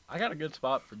 I got a good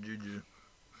spot for Juju.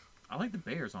 I like the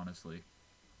Bears, honestly.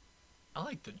 I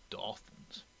like the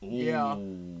Dolphins. Yeah.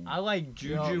 Ooh. I like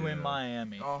Juju Yeah. in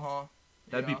Miami. Uh huh.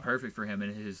 That'd be perfect for him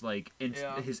and his like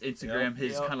Yeah. his Instagram,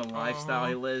 his Yep. kind of lifestyle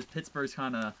he Uh-huh. lives. Pittsburgh's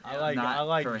kind of I like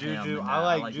not for Juju. him, and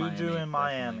I like Juju Miami, in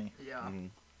Miami. Yeah.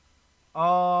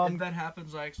 Mhm. If that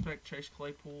happens, I expect Chase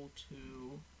Claypool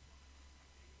to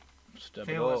Step it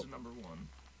fail as up. a number one.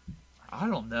 I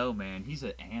don't know, man. He's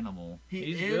an animal. He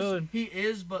He's is. good. He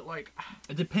is, but like,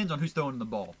 It depends on who's throwing the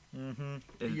ball. Mm-hmm.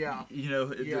 Yeah. You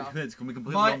know, it Yeah. depends. Can we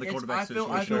completely but on the it's, quarterback I feel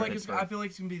situation? like Pittsburgh. I feel like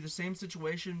it's gonna be the same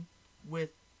situation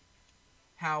with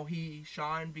how he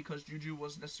shined because Juju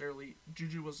was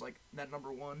like that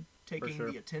number one taking sure.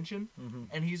 the attention, Mm-hmm.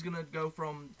 and he's gonna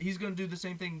do the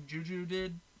same thing Juju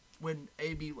did when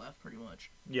AB left, pretty much.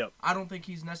 Yep. I don't think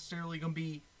he's necessarily gonna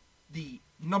be the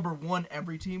number one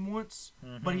every team wants,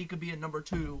 Mm-hmm. but he could be a number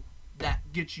two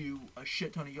that gets you a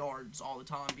shit ton of yards all the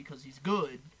time because he's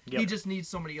good. He Yep. just needs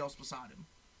somebody else beside him.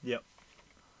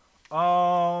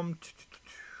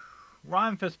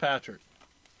 Ryan Fitzpatrick.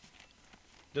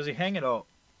 Does he hang it up?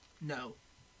 No.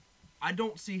 I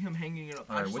don't see him hanging it up.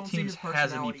 All I right, just what don't see teams his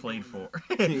hasn't he personality played doing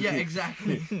for? that. Yeah,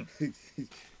 exactly.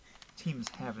 Teams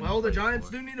haven't. Well, he the played Giants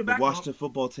for? do need a The backup. Washington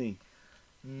football team.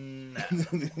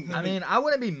 I mean, I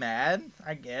wouldn't be mad,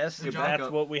 I guess, The if Giants-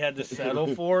 that's what we had to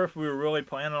settle for, if we were really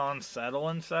planning on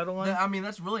settling. I mean,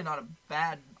 that's really not a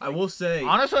bad. I will say,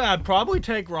 Honestly, I'd probably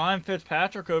take Ryan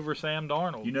Fitzpatrick over Sam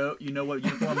Darnold. you know what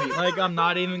uniform he. Like, I'm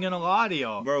not even going to lie to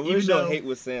y'all. Bro, Even where's your though- hate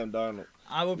with Sam Darnold?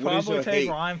 I would what is probably your take hate?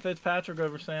 Ryan Fitzpatrick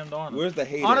over Sam Darnold. Where's the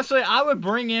hate? Honestly, I would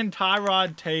bring in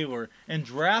Tyrod Taylor and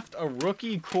draft a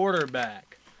rookie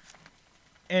quarterback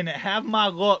and have my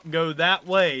luck go that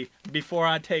way before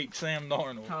I take Sam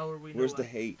Darnold. Tyler, we know Where's what, the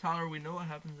hate? Tyler, we know what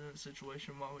happens in a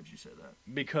situation. Why would you say that?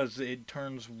 Because it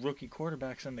turns rookie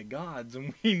quarterbacks into gods,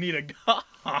 and we need a god.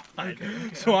 Okay,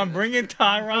 So I'm bringing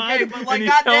Tyrod, Okay, but like, and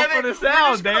he's goddamn helping it, us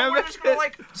out, damn we're it. just gonna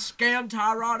like scam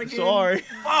Tyrod again. Sorry.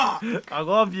 Fuck. I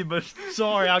love you, but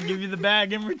sorry, I'll give you the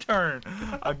bag in return.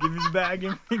 I'll give you the bag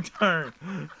in return.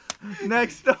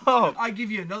 Next up, I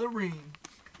give you another ring.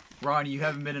 Ronnie, you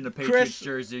haven't been in a Patriots Chris-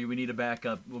 jersey. We need a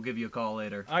backup. We'll give you a call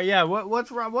later. yeah, what's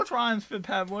Ryan's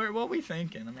Fitzpatrick? What are we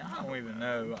thinking? I mean, I don't even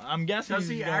know. I'm guessing Does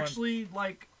he's he going, actually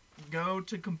like go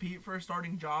to compete for a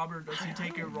starting job, or does he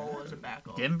take a role as a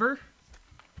backup? Denver?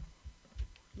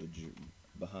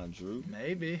 Behind Drew?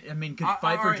 maybe. I mean, could I-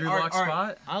 fight for alright, Drew alright, Lock's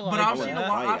alright. spot? I like But I've that. seen a lot.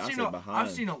 Fight, I I've seen said a, behind.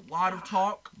 I've seen a lot of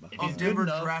talk Behind. of he's good Denver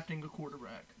enough. drafting a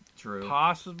quarterback. True.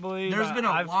 Possibly. There's but been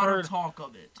a I've lot heard, of talk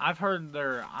of it. I've heard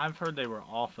they were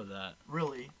off of that.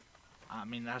 Really, I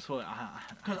mean, that's what.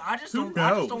 because I just Who don't. I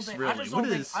just knows, don't think. I really? just What don't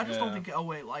think. is- I just don't yeah. think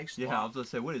Elway likes. Yeah, I Locke. was gonna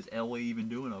say, what is Elway even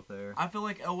doing up there? I feel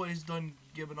like Elway's done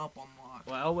giving up on Locke.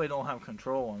 Well, Elway don't have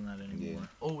control on that anymore.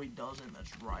 Oh, he doesn't.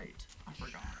 That's right. I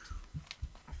forgot.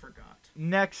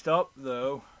 Next up,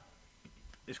 though,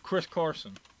 is Chris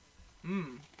Carson.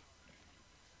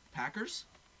 Packers,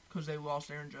 because they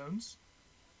lost Aaron Jones.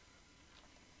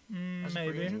 As a free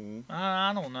Maybe. agent?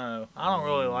 I don't know. I don't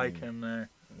really like him there.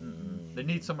 They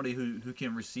need somebody who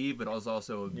can receive, but is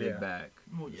also a big Yeah. back.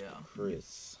 Well, yeah.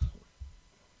 Chris.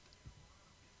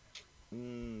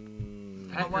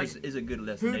 Packers like, is a good Who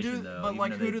destination, do? though. But even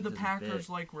like, though who they do the doesn't Packers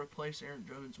fit. like replace Aaron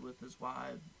Jones with? Is why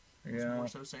I was Yeah. more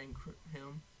so saying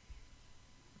him.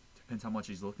 Depends how much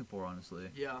he's looking for, honestly.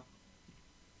 Yeah.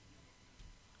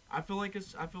 I feel like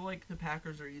the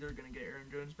Packers are either gonna get Aaron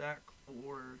Jones back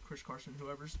or Chris Carson,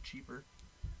 whoever's cheaper.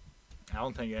 I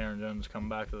don't think Aaron Jones is coming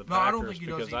back to the No, I Packers don't think he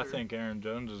does because I either. think Aaron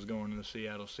Jones is going to the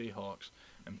Seattle Seahawks.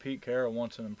 And Pete Carroll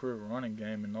wants an improved running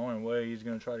game, and the only way he's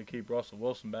going to try to keep Russell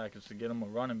Wilson back is to get him a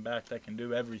running back that can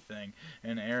do everything.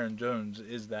 And Aaron Jones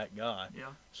is that guy. Yeah.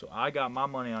 So I got my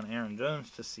money on Aaron Jones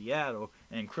to Seattle,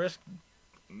 and Chris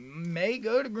may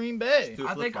go to Green Bay. Do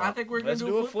a I think flip-flop. we're gonna Let's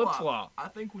do a flip-flop. I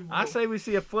think we will. I say we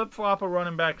see a flip-flop of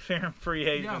running back in free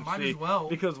agency. Yeah, might as well.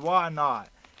 Because why not?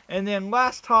 And then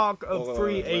last talk of Hold on,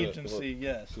 free wait, wait, agency,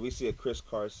 yes. So we see a Chris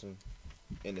Carson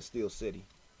in the Steel City.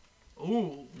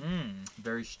 Ooh.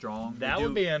 Very strong. That They would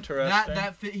do- be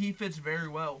interesting. He fits very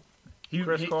well.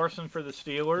 Chris Carson for the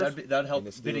Steelers. That'd help In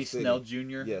the Steel Vinny City. Snell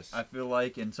Jr. Yes. I feel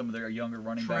like, and some of their younger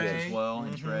running backs Trey. as well.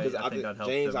 And Mhm. Trey, Because I think that'd help.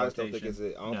 James, the I just don't think rotation.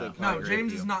 it's. I don't think. No, No, agree James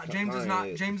with is you. not. James is not.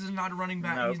 Kanye is. James is not a running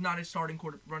back. No. He's not a starting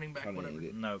running back. Kanye Whatever.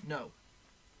 is. No. No.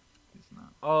 He's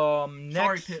not. Next.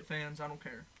 Sorry, Pitt fans. I don't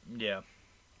care. Yeah.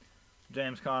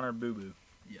 James Conner, Boo Boo.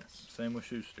 Yes. Same with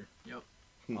Schuster. Yep.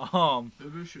 Um, Boo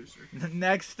Boo Schuster.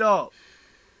 next up,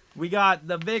 We got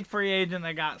the big free agent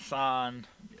that got signed.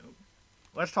 Yep.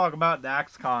 Let's talk about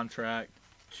Dak's contract.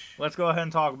 Let's go ahead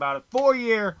and talk about it.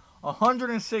 4-year,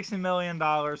 $160 million,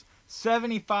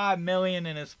 $75 million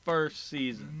in his first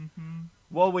season. Mm-hmm.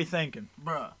 What are we thinking?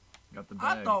 Bruh, Got the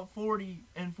bag. I thought 40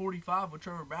 and 45 with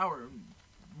Trevor Bauer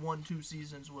in 1-2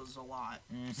 seasons was a lot.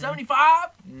 Mhm. 75?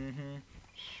 Mm-hmm.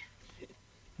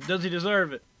 Does he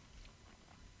deserve it?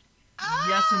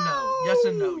 Yes and no. Yes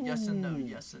and no. Yes and no.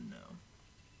 Yes and no.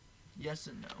 Yes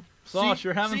and no. Sauce,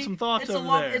 you're having some thoughts it's over a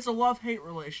love, there. It's a love-hate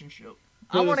relationship.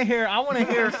 I want to hear. Okay,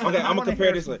 I'm gonna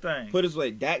compare this way. way. Put it this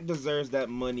way, Dak deserves that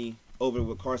money over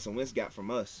what Carson Wentz got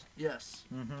from us. Yes.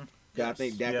 Mm-hmm. 'Cause I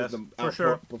think Dak Yes, is the for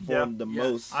sure. outperformed the Yes.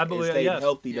 most. I believe- and stayed yes.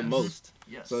 healthy the Yes. most.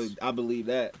 Yes. So I believe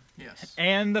that. Yes.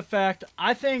 And the fact,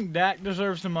 I think Dak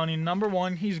deserves the money. Number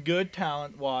one, he's good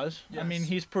talent-wise. I Yes. mean,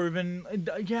 he's proven,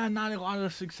 not a lot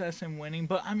of success in winning,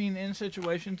 but I mean, in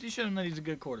situations, he's shown that he's a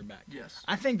good quarterback. Yes.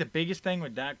 I think the biggest thing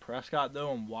with Dak Prescott,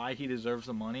 though, and why he deserves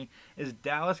the money, is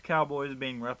Dallas Cowboys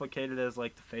being replicated as,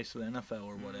 like, the face of the NFL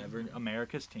or whatever,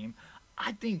 America's team.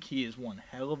 I think he is one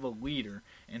hell of a leader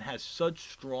and has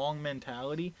such strong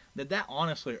mentality that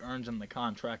honestly earns him the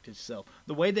contract itself.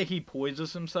 The way that he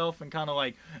poises himself and kind of,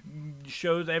 like,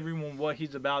 shows everyone what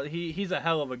he's about, he's a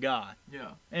hell of a guy.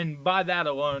 Yeah. And by that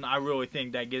alone, I really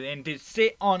think that gets, and to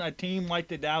sit on a team like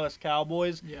the Dallas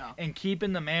Cowboys Yeah. and keep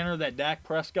in the manner that Dak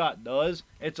Prescott does,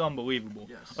 it's unbelievable.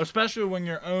 Yes. Especially when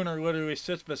your owner literally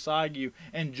sits beside you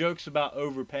and jokes about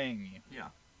overpaying you. Yeah.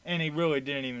 And he really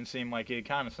didn't even seem like it.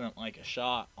 Kind of seemed like a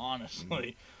shot,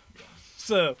 honestly.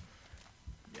 So,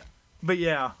 Yeah. But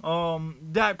yeah,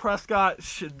 Dak Prescott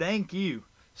should thank you.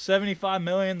 $75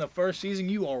 million the first season,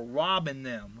 you are robbing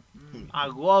them. I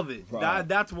love it. Rob.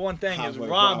 That's one thing is Highway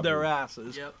rob their robbery.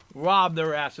 asses. Yep. Rob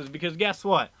their asses because guess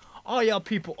what? All y'all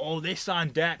people, they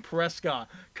signed Dak Prescott.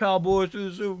 Cowboys to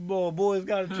the Super Bowl. Boys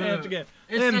got a chance again.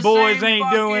 It's Them the boys same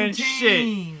ain't doing fucking shit.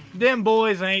 team. Them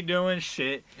boys ain't doing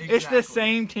shit. It's the Exactly.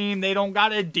 same team. They don't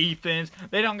got a defense.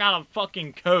 They don't got a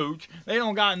fucking coach. They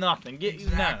don't got nothing.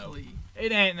 Exactly. No.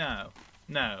 It ain't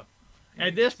no.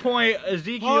 At this point,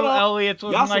 Ezekiel Hold up. Elliott's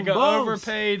looking Y'all like some an bums.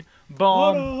 overpaid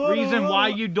bum. Hold on, Reason hold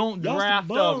why on. you don't Y'all some draft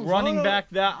a bums. running Hold back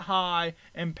that high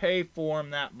and pay for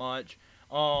him that much.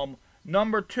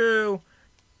 Number two,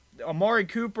 Amari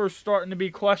Cooper's starting to be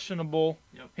questionable.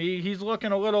 Yep. He's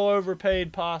looking a little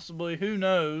overpaid, possibly. Who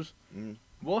knows? Mm.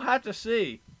 We'll have to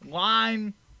see.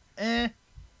 Line,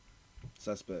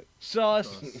 Suspect.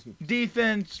 sus.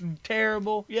 Defense,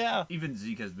 terrible. Yeah. Even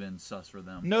Zeke has been sus for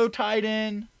them. No tight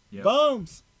end. Yep.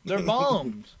 Bums. They're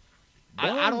bums. I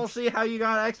don't Bums. see how you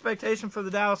got expectation for the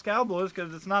Dallas Cowboys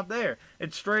because it's not there.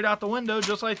 It's straight out the window,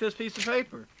 just like this piece of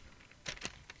paper.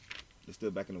 They're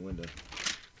still back in the window.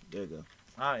 There you go.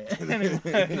 All right.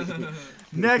 Anyway,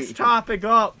 next topic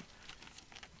up.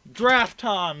 Draft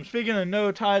time. Speaking of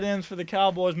no tight ends for the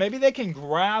Cowboys, maybe they can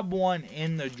grab one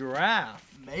in the draft.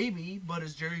 Maybe, but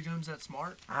is Jerry Jones that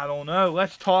smart? I don't know.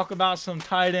 Let's talk about some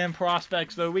tight end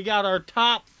prospects, though. We got our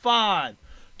top 5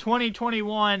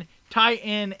 2021 tight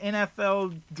end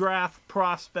NFL draft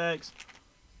prospects.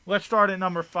 Let's start at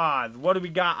number 5. What do we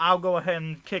got? I'll go ahead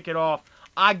and kick it off.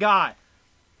 I got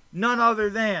none other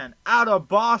than out of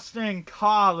Boston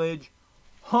College,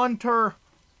 Hunter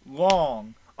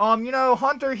Long.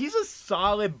 Hunter, he's a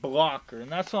solid blocker,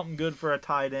 and that's something good for a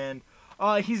tight end.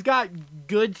 He's got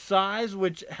good size,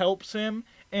 which helps him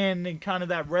in kind of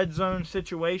that red zone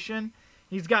situation.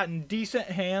 He's got decent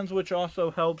hands, which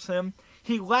also helps him.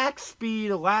 He lacks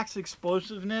speed, lacks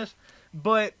explosiveness,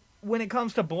 but when it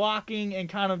comes to blocking and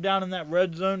kind of down in that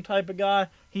red zone type of guy,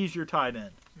 he's your tight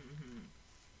end.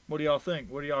 What do y'all think?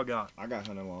 What do y'all got? I got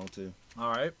Hunter Long too. All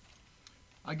right.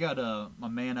 I got my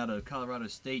man out of Colorado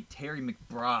State, Terry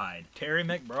McBride. Terry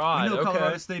McBride. We know Okay.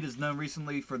 Colorado State is known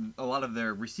recently for a lot of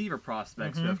their receiver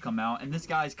prospects who have come out, and this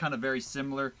guy's kind of very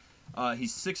similar.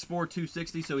 He's 6'4",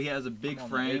 260, so he has a big I'm on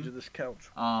the edge of frame. this couch.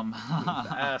 The Um,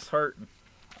 ass hurting.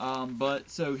 but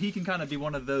so he can kind of be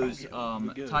one of those be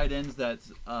good. tight ends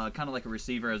that's kind of like a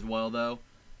receiver as well, though.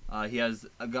 He has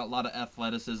got a lot of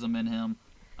athleticism in him,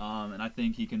 and I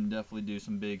think he can definitely do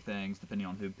some big things depending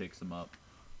on who picks him up.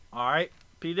 All right.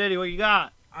 P. Diddy, what you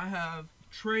got? I have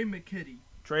Trey McKitty.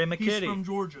 Trey He's McKitty. from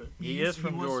Georgia. He is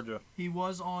from was- Georgia. He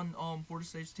was on Florida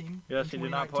State's team. Yes, in he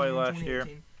did not 2019 play and last year.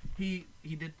 2018.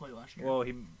 He did play last year. Well,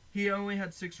 he He only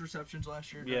had 6 receptions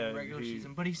last year during Yeah, the regular he-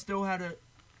 season, but he still had a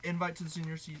invite to the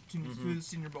to the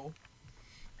Senior Bowl.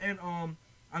 And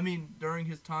during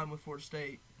his time with Florida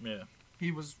State, yeah.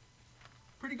 he was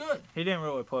pretty good, He didn't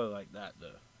really play like that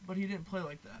though. but he didn't play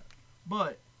like that.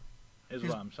 But Is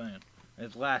His- what I'm saying.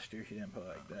 It's last year he didn't play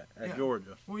like that at Yeah.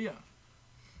 Georgia. well, yeah.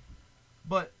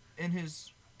 But in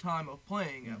his time of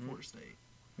playing at Mhm. Florida State,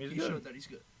 He's he good. showed that he's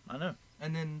good. I know.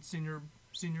 And then senior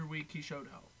week, he showed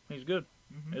out. He's good.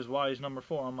 Mhm. Is why he's number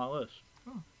 4 on my list.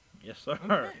 Oh. Yes, sir.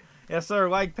 Okay. Yes, sir.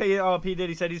 Like P.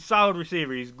 Diddy said, he's a solid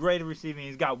receiver. He's great at receiving.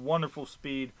 He's got wonderful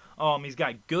speed. He's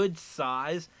got good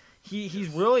size. He's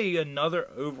Yes. really another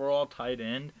overall tight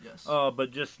end. Yes.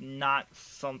 But just not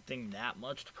something that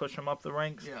much to push him up the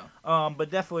ranks. Yeah. But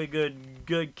definitely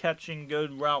good catching,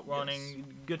 good route running, Yes.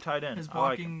 good tight end. His I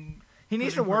like him. blocking. He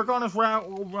needs to could work improve. on his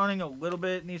route running a little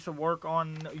bit. Needs to work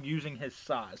on using his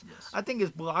size. Yes. I think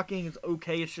his blocking is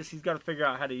okay. It's just he's got to figure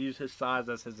out how to use his size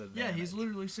as his advantage. Yeah, he's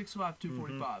literally 6'5",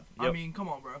 245. I Yep. mean, come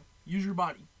on, bro. Use your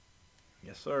body.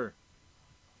 Yes, sir.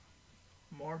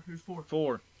 Mar, who's 4?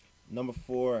 4. Number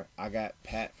 4, I got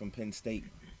Pat from Penn State.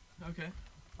 Okay.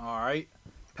 All right.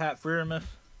 Pat Freiermuth.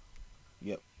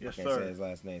 Yep. Yes, I can't say sir. his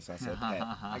last name, so I said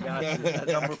Pat. I got you at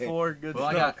number 4. Good Well,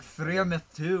 I stuff. got Freiermuth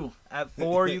too. At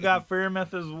 4, you got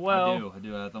Freiermuth as well. I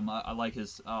do. I like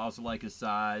his. I also like his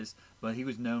size, but he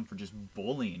was known for just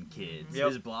bullying kids. Yep.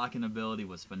 His blocking ability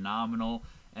was phenomenal,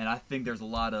 and I think there's a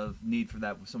lot of need for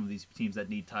that with some of these teams that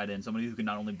need tight end. Somebody who can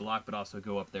not only block but also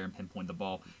go up there and pinpoint the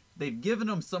ball. They've given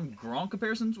him some Gronk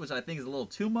comparisons, which I think is a little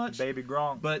too much. Baby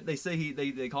Gronk. But they say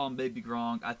they call him Baby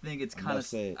Gronk. I think it's kind of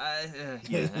say it.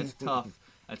 yeah, that's tough.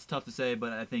 That's tough to say,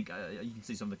 but I think you can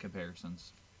see some of the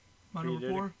comparisons. My Who you number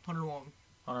did? 4, Hunter Long.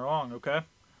 Hunter Long, okay.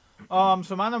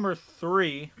 So my number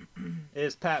 3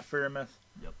 is Pat Freiermuth.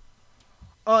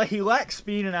 Yep. He lacks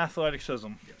speed and athleticism.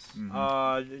 Yes.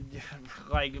 Mhm.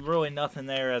 Like really nothing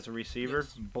there as a receiver,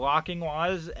 Yes. blocking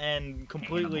wise, and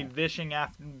completely Animal.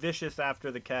 vicious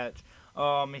after the catch.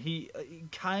 He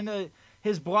kind of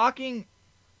his blocking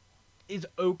is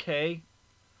okay,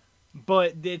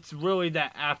 but it's really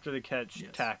that after the catch Yes.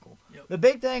 tackle. Yep. The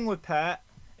big thing with Pat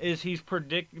is he's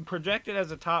projected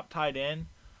as a top tight end,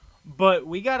 but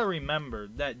we got to remember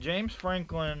that James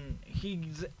Franklin,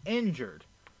 he's injured.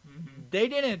 Mm-hmm. They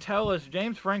didn't tell us,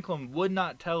 James Franklin would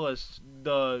not tell us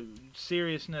the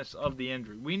seriousness of the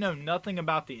injury. We know nothing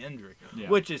about the injury, Yeah.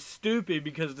 which is stupid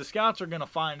because the scouts are going to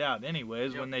find out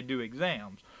anyways Yep. when they do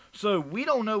exams. So we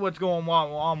don't know what's going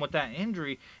on with that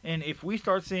injury, and if we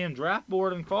start seeing draft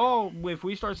board and fall, if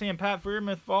we start seeing Pat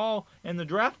Freiermuth fall in the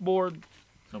draft board,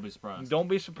 Don't be surprised. don't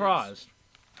be surprised.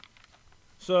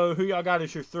 So who y'all got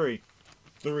as your 3?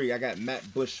 3, I got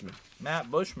Matt Bushman.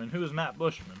 Matt Bushman. Who is Matt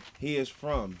Bushman? He is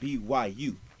from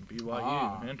BYU. BYU.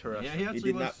 Ah. Interesting. Yeah, he He actually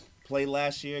did not was. play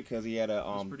last year because he had a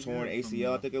was pretty torn good from,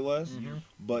 ACL, I think it was. Mhm.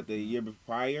 But the year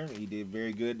prior, he did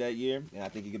very good that year, and I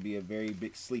think he could be a very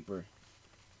big sleeper.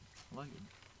 I like it.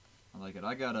 I like it.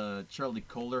 I got Charlie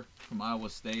Kohler from Iowa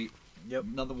State. Yep.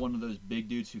 Another one of those big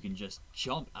dudes who can just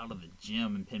jump out of the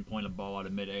gym and pinpoint a ball out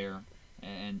of midair,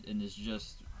 and is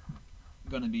just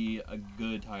going to be a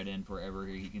good tight end wherever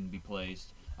he can be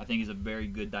placed. I think he's a very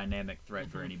good dynamic threat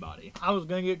for anybody. I was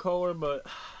gonna get Kohler, but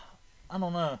I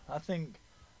don't know. I think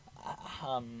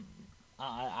I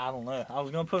don't know. I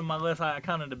was gonna put him on my list. I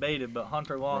kind of debated, but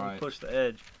Hunter Long Right. pushed the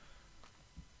edge.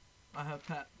 I have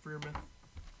Pat Freiermuth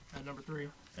at number 3.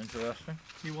 Interesting.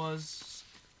 He was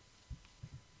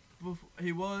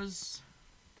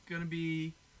gonna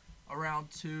be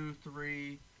around 2,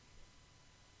 3.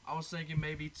 I was thinking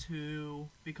maybe 2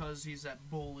 because he's that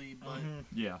bully, but Mhm.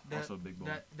 Yeah, that, also a big ball.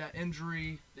 the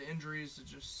injuries to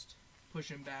just push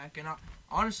him back. And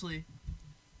honestly,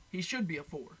 he should be a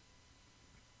 4.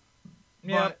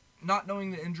 Yeah. But not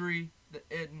knowing the injury,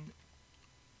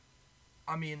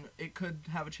 it could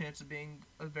have a chance of being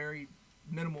a very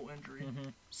minimal injury.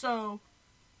 Mhm. So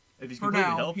If he's for completely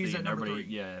now, healthy he's at and number everybody,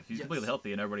 3. yeah, if he's Yes. completely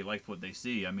healthy and everybody likes what they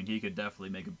see, I mean, he could definitely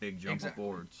make a big jump Exactly.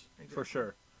 forwards. For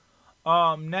sure.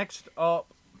 Next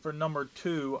up for number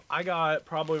 2, I got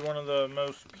probably one of the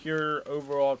most pure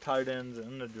overall tight ends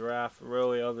in the draft,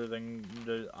 really, other than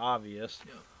the obvious.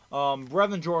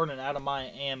 Brevin Jordan out of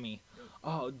Miami.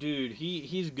 Oh, dude,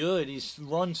 he's good. He's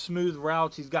run smooth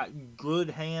routes. He's got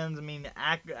good hands. I mean,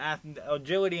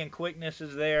 agility and quickness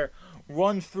is there.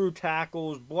 Runs through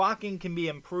tackles. Blocking can be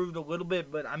improved a little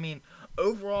bit, but I mean,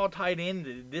 overall tight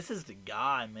end, this is the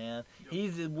guy, man.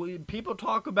 People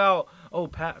talk about,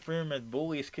 Pat Freiermuth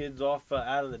bullies kids off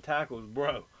out of the tackles,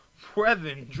 bro.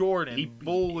 Brevin Jordan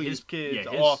bullies kids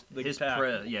off the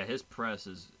tackle. His press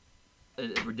is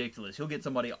ridiculous. He'll get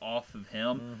somebody off of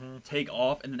him, Mhm. take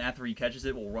off, and then after he catches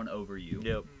it, will run over you.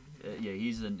 Yep.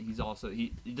 He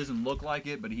doesn't look like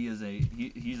it, but he's a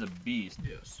beast.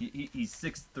 Yes. He's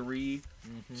 6'3",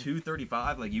 Mhm.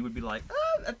 235. Like you would be like,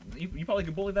 you probably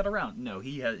could bully that around. No,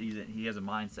 he has a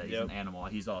mindset. He's Yep. an animal.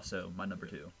 He's also my number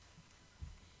 2.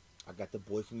 I got the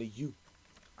boy from the U.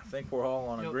 I think we're all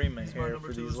on Yep, agreement he's my here number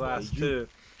for two these as well. last You- two.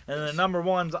 And Yes. the number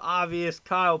one's obvious,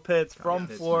 Kyle Pitts from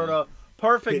Pitts, Florida.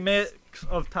 Perfect Pitts. mix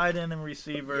of tight end and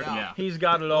receiver. Yeah. He's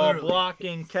got it all: Literally.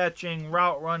 blocking, catching,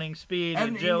 route running, speed,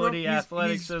 Evan agility, Ingram,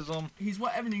 athleticism. He's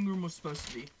what Evan Ingram was supposed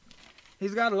to be.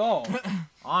 He's got it all.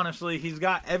 Honestly, he's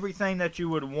got everything that you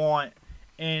would want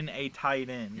in a tight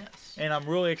end. Yes. And I'm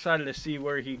really excited to see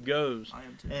where he goes. I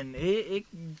am too. And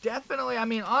it definitely, I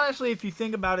mean, honestly, if you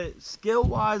think about it,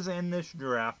 skill-wise in this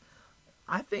draft,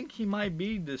 I think he might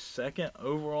be the second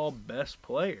overall best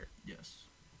player. Yes.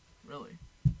 Really.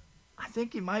 I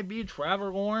think he might be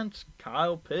Trevor Lawrence,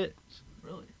 Kyle Pitts,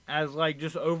 Really. as like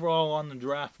just overall on the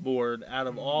draft board out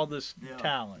of all this Yeah.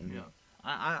 talent. Yeah.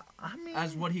 I mean,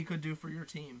 As what he could do for your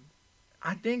team.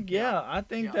 I think I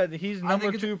think Yeah. that he's I number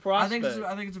think two I prospect.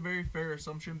 think it's a very fair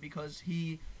assumption because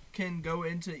he can go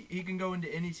into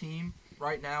any team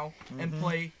right now and Mhm.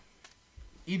 play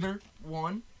either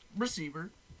one receiver,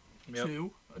 Yep.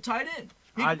 two a tight end.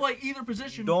 He I can play either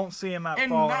position. Don't see him And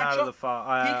falling match out of the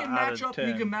up- he can match up.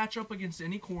 10. He can match up against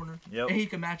any corner, Yep. and he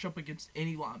can match up against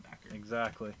any linebacker.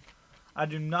 Exactly. I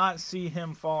do not see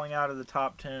him falling out of the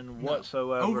top 10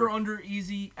 whatsoever. Over under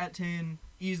easy at 10,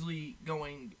 easily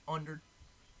going under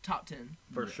top 10.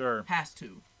 for sure. Has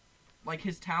to, like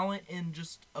his talent and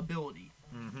just ability.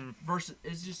 Hmm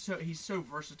It's just he's so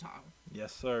versatile.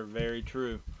 Yes, sir. Very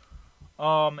true.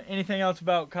 Anything else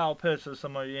about Kyle Pitts that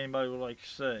anybody would like to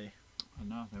say?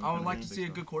 No, I would like to see a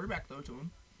good quarterback throw to him.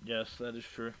 Yes, that is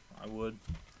true. I would.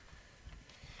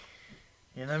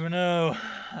 You never know.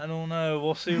 I don't know.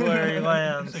 We'll see where he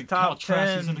lands. Top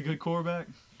 10. isn't a good quarterback.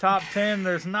 Top 10.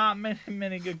 There's not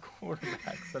many good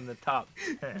quarterbacks in the top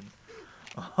 10.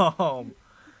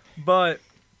 But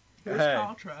Here's hey.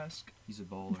 Kyle Trask. He's a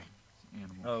baller. He's an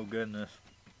animal. Oh goodness.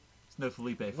 It's no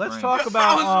Felipe. Let's Franks. talk I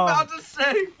about was about to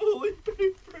say fully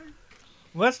paper.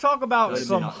 let's talk about Dicing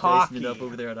some it up hockey.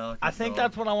 over there at Arkansas. I think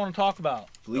that's what I want to talk about.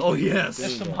 Oh, yes.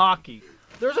 It's some hockey.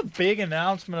 There's a big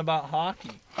announcement about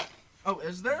hockey. Oh,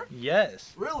 is there?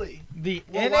 Yes. Really? The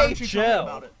Well, why don't you tell me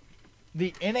about NHL, it?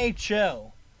 the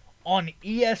NHL on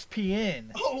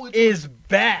ESPN Oh, is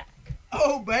back.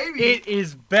 oh, baby. It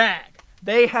is back.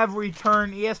 They have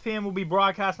returned. ESPN will be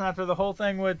broadcasting after the whole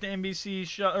thing with the NBC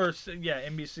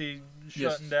NBC Yes,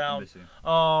 shutting down.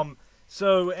 NBC.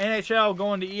 So NHL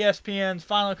going to ESPN's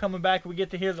finally coming back. We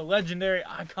get to hear the legendary,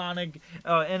 iconic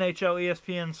NHL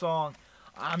ESPN song.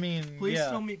 I mean, Please yeah.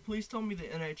 tell me the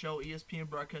NHL ESPN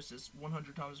broadcast is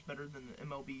 100 times better than the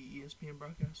MLB ESPN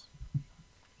broadcast.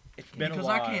 It's been Because a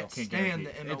while. I can't Can't stand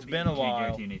the guarantee. MLB. It's been a Can't while.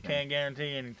 guarantee anything. Can't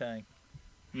guarantee anything.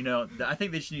 You know, I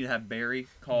think they just need to have Barry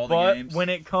call the But games. when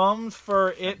it comes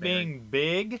for it Barry. being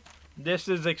big, this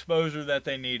is exposure that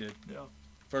they needed. Yeah.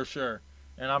 For sure.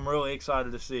 And I'm really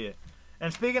excited to see it.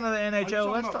 And speaking of the Are you NHL,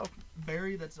 talking let's about talk.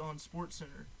 Barry that's on Sports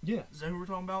Center. yeah, Is that who we're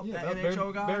talking about? Yeah, that Barry-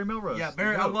 NHL guy? Barry Melrose. Yeah,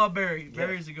 Barry. I The goat. love Barry. Yeah.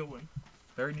 Barry's a good one.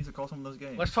 Barry needs to call some of those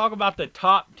games. Let's talk about the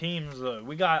top teams, though.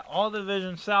 We got all the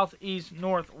divisions, South, East,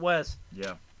 North, West.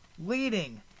 Yeah.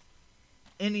 Leading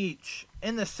in each.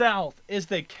 In the South is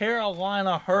the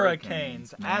Carolina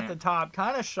Hurricanes Hurricanes, at man. the top.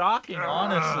 Kind of shocking,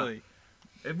 honestly.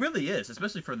 It really is,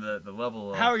 especially for the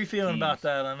level of How are you feeling teams. about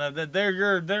that? I know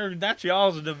that that's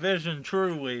y'all's division,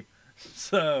 truly.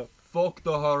 So, Fuck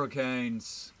the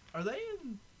Hurricanes. Are they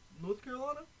in North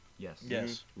Carolina? Yes.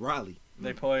 yes, Raleigh.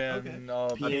 they play in Okay.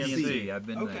 PNC. PNC. I've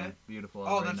been Okay. there. Beautiful.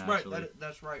 Oh, very that's right. naturally.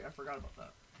 That's right. I forgot about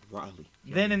that. Raleigh.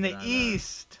 Then in the Yeah, that-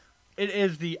 East, it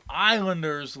is the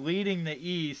Islanders leading the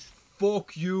East.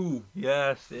 Fuck you.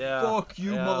 Yes, yeah. Fuck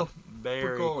you, yeah.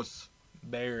 Barry. motherfuckers.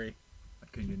 Barry. I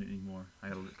couldn't do it anymore. I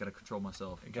gotta control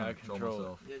myself. You gotta Control control it.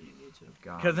 myself. Yeah, you need to.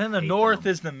 God, Because in the hate North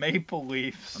them. is the Maple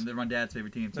Leafs. They're my dad's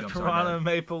favorite team too. The I'm sorry, Toronto Dad.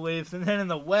 Maple Leafs. And then in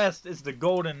the West is the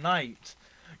Golden Knights.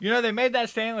 You know, they made that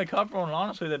Stanley Cup run, and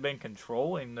honestly, they've been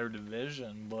controlling their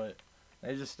division, but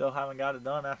they just still haven't got it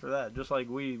done after that. Just like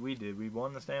we did. We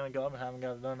won the Stanley Cup and haven't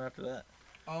got it done after that.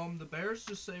 The Bears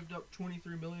just saved up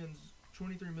 23 million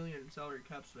in salary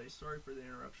cap space. Sorry for the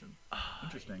interruption.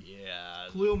 Interesting. Yeah.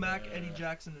 Khalil Mack, Eddie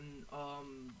Jackson,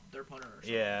 and their punter. Or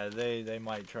something. Yeah, they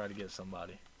might try to get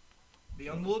somebody. Be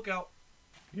on the lookout.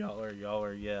 Y'all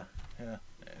are, yeah.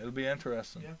 It'll be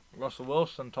interesting. Yeah. Russell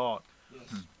Wilson talk.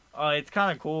 Yes. It's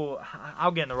kind of cool.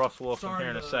 I'll get into Russell Wilson Sorry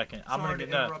here in a to- second. I'm sorry gonna to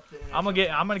get interrupt the I'm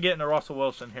NHL. gonna get into Russell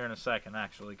Wilson here in a second,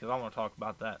 actually, because I want to talk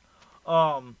about that.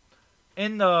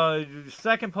 In the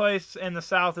second place in the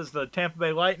South is the Tampa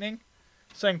Bay Lightning.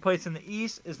 Second place in the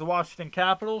East is the Washington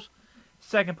Capitals.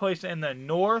 Second place in the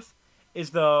North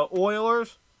is the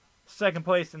Oilers. Second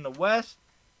place in the West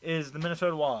is the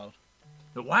Minnesota Wild.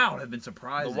 The Wild have been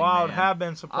surprising. The Wild man. have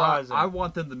been surprising. I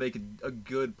want them to make a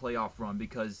good playoff run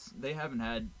because they haven't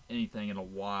had anything in a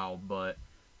while, but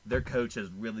their coach has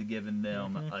really given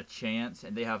them a chance,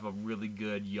 and they have a really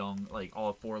good young, like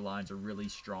all 4 lines are really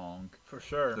strong For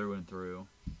sure. through and through.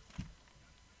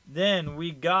 Then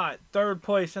we got third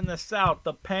place in the South,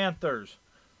 the Panthers.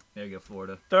 There you go,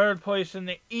 Florida. Third place in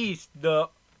the East, the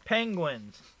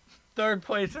Penguins. Third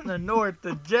place in the North,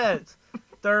 the Jets.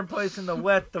 Third place in the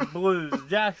West, the Blues.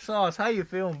 Jack Sauce, how you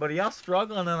feeling, buddy? Y'all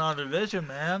struggling in our division,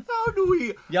 man. How do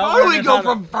we Y'all go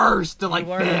from first to like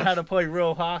You learning fifth? how to play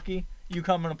real hockey? You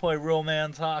coming to play real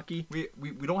man's hockey? We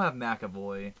don't have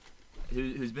McAvoy,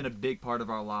 who's been a big part of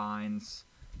our lines.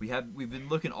 We've been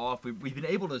looking off. We've been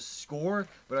able to score,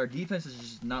 but our defense has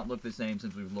just not looked the same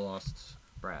since we've lost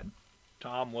Brad.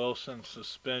 Tom Wilson's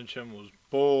suspension was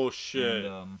bullshit.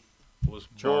 And, was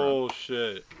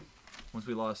bullshit. once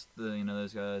we lost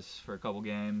those guys for a couple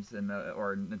games and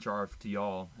or Chara to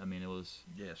y'all, I mean it was.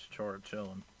 Yes, Char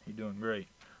chilling. He doing great.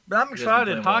 But I'm been excited.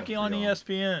 playing Hockey well on for y'all.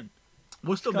 ESPN.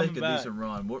 We'll still coming make a back. decent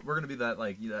run. We're gonna be that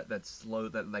that slow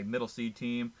that middle seed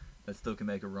team that still can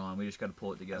make a run. We just got to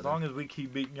pull it together. As long as we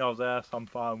keep beating y'all's ass, I'm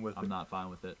fine with I'm it. not fine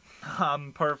with it.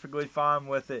 I'm perfectly fine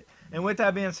with it. And with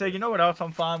that being said, you know what else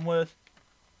I'm fine with?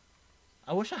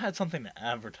 I wish I had something to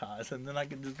advertise, and then I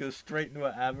could just go straight into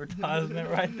an advertisement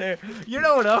right there. You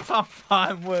know what else I'm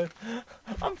fine with?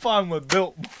 I'm fine with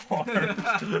Built Bar.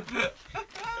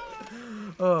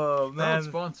 Oh, Proud man.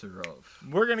 sponsor of.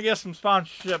 We're going to get some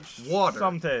sponsorships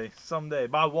Water. someday,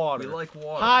 by water. We like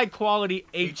water. High quality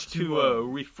H2O.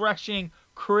 H2O. Refreshing,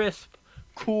 crisp,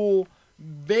 cool,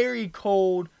 very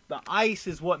cold. The ice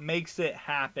is what makes it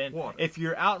happen. Water. If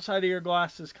your outside of your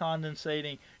glass is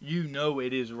condensating, you know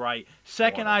it is right.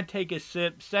 Second Water. I take a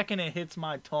sip, second it hits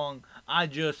my tongue, I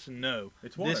just know.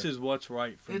 It's water. This is what's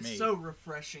right for It's me. so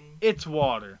refreshing. It's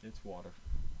water. It's water.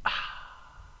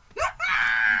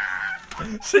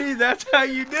 See, that's how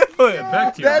you do it.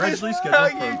 back to your That regularly is scheduled how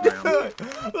you program. do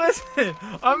it. Listen,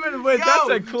 I'm gonna wait. Yo, That's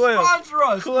a clip. Sponsor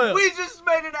us. Clip. We just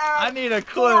made an ad. I need a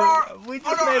for clip. our- We on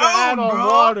just our made an ad own, on bro.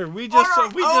 water. We just On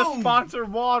our own. sponsor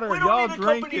water. We don't Y'all need a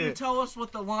drink company to it. tell us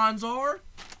what the lines are.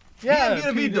 Yeah, P.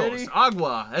 P. Diddy. Diddy.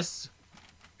 Agua. Es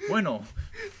bueno.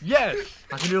 Yes.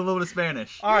 I can do a little bit of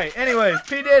Spanish. All right. Anyways,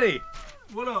 P Diddy,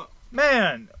 What up?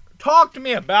 man, talk to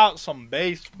me about some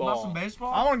baseball. About some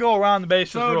baseball? I want to go around the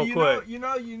bases So real you quick.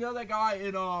 know that guy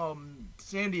in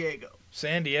San Diego.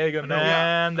 San Diego, I know,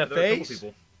 man, the There are a couple face,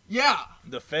 people. Yeah,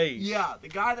 the face. yeah, the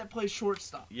guy that plays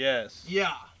shortstop. Yes.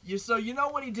 Yeah, so you know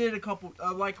what he did a couple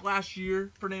like last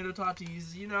year, Fernando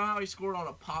Tatis. You know how he scored on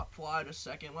a pop fly to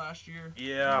second last year?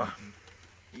 Yeah.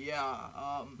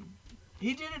 Yeah,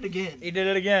 he did it again. He did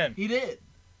it again. He did.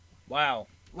 Wow.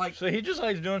 Like So he just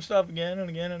likes doing stuff again and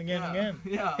again and again and yeah, again.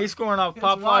 Yeah. He's scoring off It's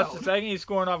pop flies to wild. second. He's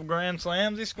scoring off grand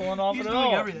slams. He's scoring off He's it doing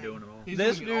all. everything. Doing it all. He's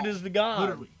This doing it dude all. is the god.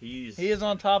 Literally. He's He is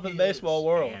on top of He the baseball is.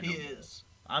 world. And- He is.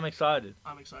 I'm excited.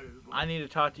 I'm excited as well. I need a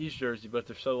Tatis jersey, but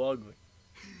they're so ugly.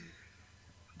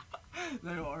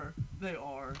 They are. They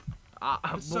are. We'll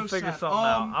It's so figure sad. something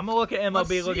out. I'm gonna look at MLB,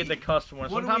 let's look at see. the custom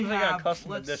ones. What do Sometimes we they have? got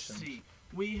custom Let's editions. see.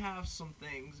 We have some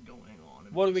things going on.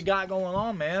 in What do we baseball. got going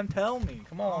on, man? Tell me.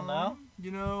 Come on now.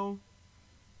 You know,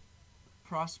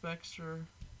 prospects are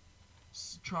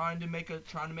trying to make a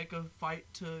fight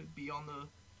to be on the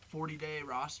 40-day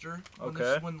roster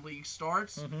Okay. when the league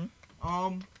starts.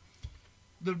 Mm-hmm.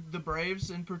 The Braves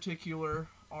in particular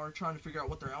are trying to figure out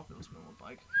what their outfield's going to look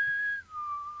like.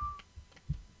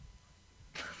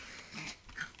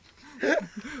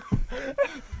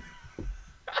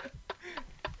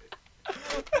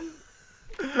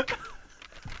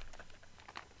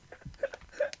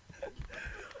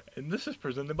 And this is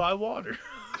presented by water.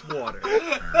 water.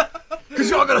 Cause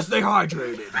y'all gotta stay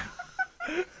hydrated.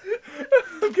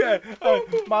 Okay.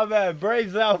 My bad.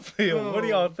 Braves outfield. What are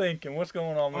y'all thinking? What's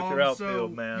going on with your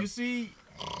outfield, so man? You see,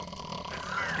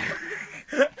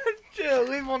 Chill.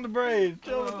 Leave on the Braves.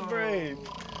 Chill with the Braves.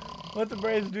 Let the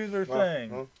Braves do their thing.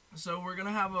 Huh? so we're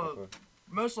gonna have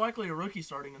most likely a rookie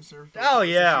starting in center field. Oh this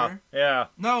yeah, year. yeah.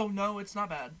 No, it's not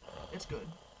bad. It's good.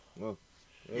 Well,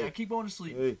 Yeah, keep going to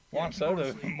sleep. Hey, Yeah, Juan keep going to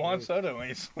Soto. sleep. Juan Soto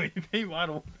ain't sleeping. He wide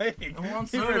awake. And Juan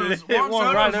He ready to Soto's, hit Juan one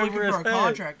Soto's right looking over his for a head.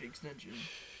 contract extension.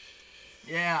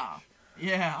 Yeah.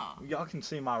 Y'all can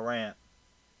see my rant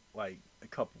like a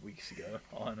couple weeks ago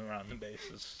on Around the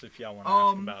Bases if y'all want to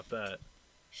ask about that.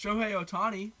 Shohei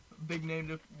Ohtani, big name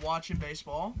to watch in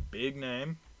baseball. Big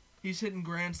name. He's hitting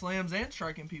grand slams and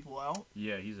striking people out.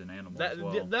 Yeah, he's an animal as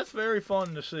well. That's very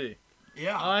fun to see.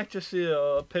 Yeah. I like to see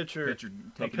a pitcher Pitcher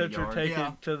take taking the yard. take Yeah.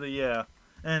 it to the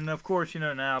and of course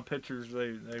now pitchers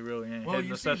they really ain't Well, hitting,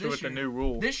 you see especially this with the year- new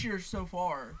rule. This year so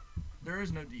far, There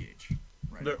is no DH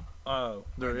right There- now. Oh,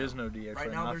 there Right is now. no DH Right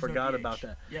right now now. I there's no forgot DH. about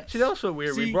that. Yes. See, that was so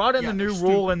weird. We See, brought in yeah, the new they're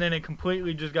rule, stupid. and then it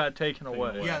completely just got taken Taken away.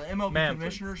 away. Yeah, the MLB Manfred.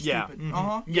 commissioner, Yeah. stupid. Mhm.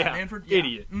 Uh-huh. Yeah. Manfred, yeah.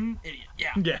 Idiot. Idiot.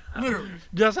 Yeah. Yeah. Literally.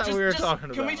 Just how we were talking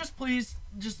about. Can we just please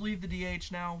just leave the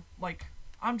DH now? Like,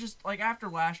 I'm just, like, after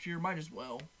last year, might as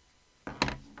well.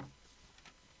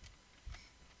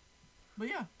 But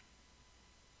yeah.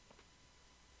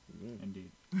 Indeed.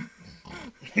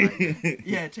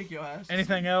 Yeah, take your ass.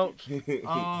 Anything else?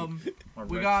 Our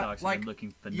We Red got, Sox have like, been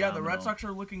looking phenomenal. yeah, the Red Sox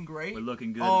are looking great. We're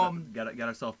looking good. Got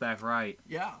ourselves back right.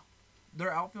 Yeah.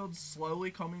 Their outfield's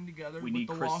slowly coming together We with need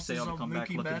the Chris losses Sale to of come back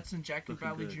Mookie looking- Betts and Jackie looking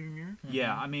Bradley good. Jr.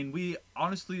 Yeah, I mean, we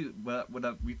honestly, what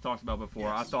we've talked about before,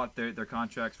 I Yes. thought their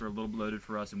contracts were a little bloated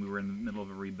for us, and we were in the middle of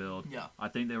a rebuild. Yeah. I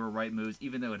think they were right moves,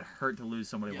 even though it hurt to lose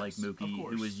somebody like Yes, of Mookie, who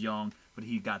course. was young, but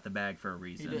he got the bag for a He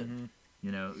reason. did. Mhm.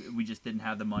 You know, we just didn't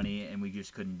have the money, and we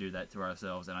just couldn't do that to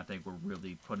ourselves. And I think we're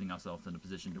really putting ourselves in a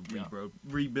position to Yeah.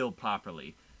 rebuild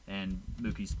properly. And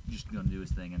Mookie's just going to do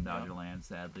his thing in Yeah. Dodger land,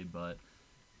 sadly, but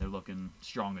they're looking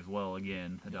strong as well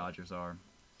again. The Dodgers are.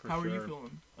 For How are you sure.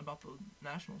 feeling about the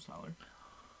Nationals, Tyler?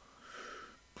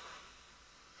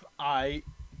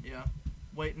 Yeah.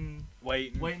 Waiting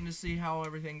to see how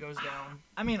everything goes down.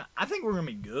 I mean, I think we're gonna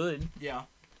be good. Yeah.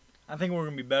 I think we're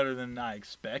gonna be better than I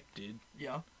expected.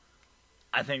 Yeah.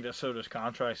 I think that Soto's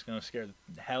contract's gonna scare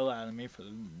the hell out of me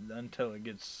until it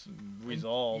gets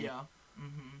resolved. Yeah.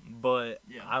 Mm-hmm. But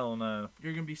Yeah. I don't know.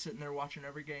 You're gonna be sitting there watching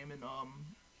every game in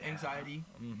anxiety.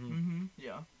 Hmm Mm-hmm.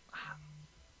 Yeah.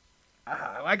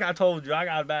 Like I told you, I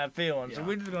got a bad feeling. So Yeah.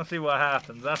 we're just gonna see what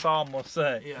happens. That's all I'm gonna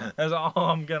say. Yeah. That's all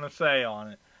I'm gonna say on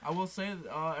it. I will say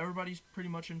that everybody's pretty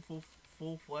much in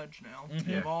full fledged now. Mhm.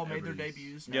 They've all made their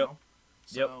everybody's- debuts Yep. now.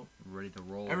 So Ready to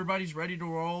roll. everybody's ready to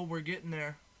roll. We're getting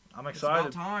there. I'm It's about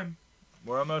excited. time.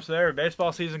 We're almost there.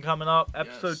 Baseball season coming up.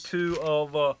 Episode Yes. 2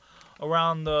 of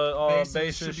Around the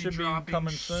Bases should be dropping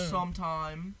coming soon.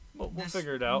 sometime. We'll this,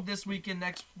 figure it out. This weekend,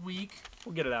 next week.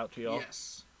 We'll get it out to y'all.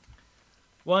 Yes.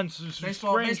 Once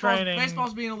spring training,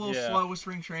 Baseball's being a little yeah. slow with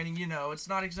spring training. You know, it's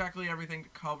not exactly everything to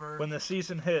cover. when the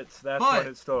season hits, that's But when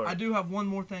it starts. I do have one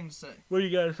more thing to say. What do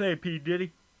you gotta say, P.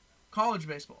 Diddy? College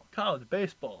baseball. College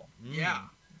baseball. Yeah.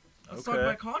 Let's talk Okay.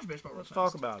 about college baseball. Let's real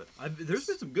talk fast. about it. There's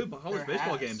been some good college There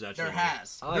baseball has. games, actually. There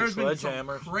has. I like There's been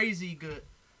sledgehammers. some crazy good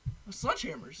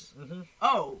sledgehammers. Mhm.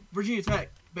 Oh, Virginia Tech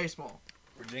baseball.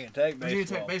 Virginia Tech baseball. Virginia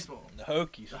Tech baseball. The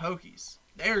Hokies. The Hokies.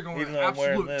 They're going Even on though an I'm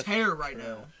wearing absolute this. tear right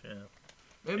now. Yeah.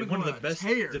 They've been And one of going the on a best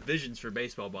tear. divisions for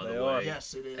baseball, by They the are. way.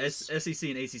 Yes, it is.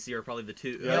 SEC and ACC are probably the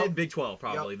two. Yep. Big 12,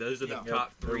 probably. Yep. Those are the Yep.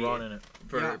 top They're three running it.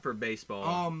 Yeah. for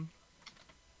baseball.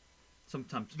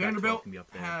 Sometimes Pac-12 Vanderbilt can be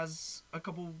up there. has a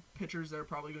couple pitchers that are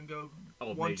probably going to go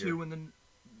Oh, 1-2 major. in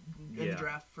the Yeah.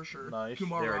 draft for sure. Nice.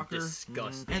 Kumar They're Rocker.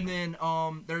 disgusting. And then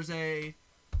there's a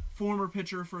former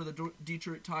pitcher for the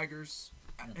Detroit Tigers.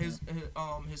 His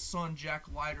son Jack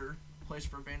Leiter plays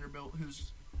for Vanderbilt.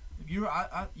 Who's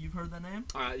you've heard that name?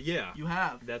 Yeah. You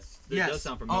have. That Yes. does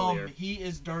sound familiar. He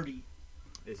is dirty.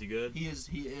 Is he good? He is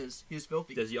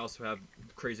filthy. Does he also have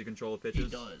crazy control of pitches? He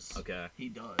does. Okay. He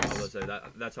does. I was say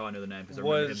that's how I know the name because I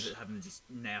remember Was- him having just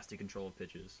nasty control of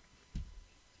pitches.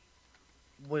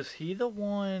 Was he the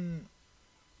one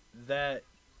that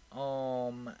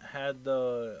had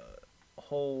the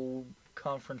whole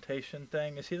confrontation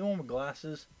thing? Is he the one with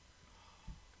glasses?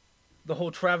 The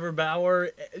whole Trevor Bauer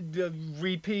the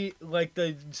repeat, like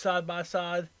the side by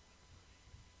side.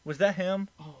 Was that him?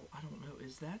 Oh, I don't know.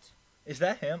 Is that? Is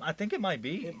that him? I think it might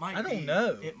be. It might I be. don't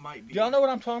know. It might be. Do y'all know what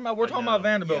I'm talking about? We're I talking know. about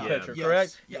Vanderbilt Yeah. pitcher, Yes,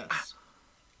 correct? Yes.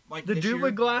 Like The this dude year,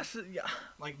 with glasses. Yeah.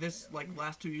 like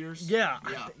last 2 years. Yeah.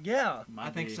 Yeah. Yeah. I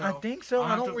think be. so. I think so. I'll I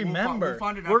have don't to- we'll remember.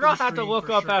 find it We're after gonna the have to stream look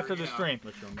for up sure, after the yeah. stream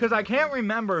Let you know. because I can't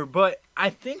remember, but I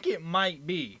think it might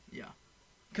be. Yeah.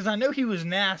 Because I know he was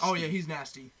nasty. Oh yeah, he's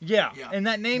nasty. Yeah. Yeah. And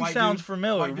that name White sounds dude.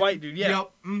 familiar. White dude. Yeah.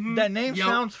 Yep. Mm-hmm. That name Yep.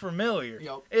 sounds familiar.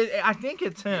 Yep. I think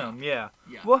it's him. Yeah.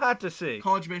 Yeah. We'll have to see.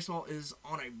 College baseball is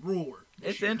on a roar.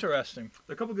 this It's year. interesting.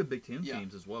 There are a couple good Big Ten Yeah.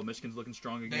 teams as well. Michigan's looking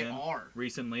strong They again. are.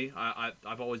 Recently,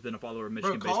 I've always been a follower of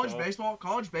Bro, Michigan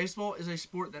college baseball is a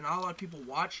sport that not a lot of people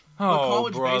watch. But Oh,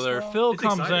 college brother. baseball, Phil It's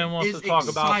comes in exciting. and wants It's to talk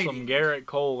about exciting. some Garrett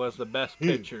Cole as the best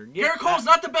pitcher. Get Garrett that- Cole's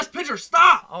not the best pitcher.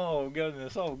 Stop. Oh,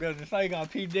 goodness. Oh, goodness. Now you got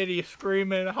P. Diddy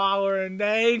screaming, hollering,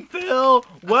 dang, Phil.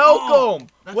 Welcome.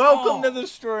 That's Welcome all. to the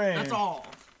stream. That's all.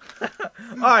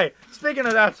 All right. Speaking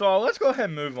of that's all, let's go ahead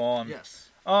and move on. Yes.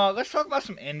 Let's talk about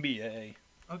some NBA.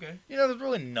 Okay. You know, there's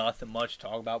really nothing much to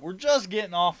talk about. We're just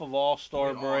getting off of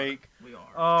All-Star We are. break. We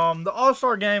are. The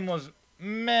All-Star game was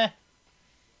meh.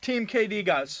 Team KD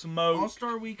got smoked.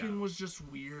 All-Star weekend was just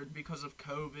weird because of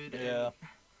COVID. Yeah.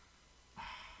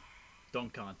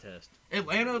 Dunk contest.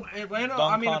 Atlanta. Dunk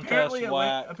I mean, contest,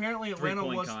 whack. apparently Atlanta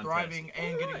Three-point was contest. thriving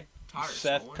and getting tires.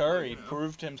 Seth stolen, Curry you know.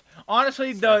 proved him.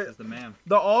 Honestly, Seth is the man.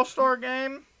 the All-Star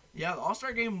game, Yeah, the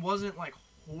All-Star game wasn't like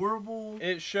horrible.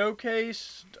 it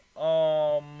showcased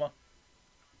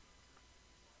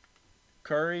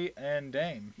Curry and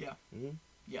Dame. Yeah. Mhm.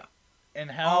 Yeah.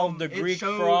 And how the it Greek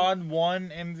showed- fraud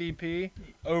won MVP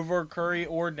over Curry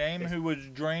or Dame, who was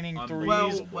draining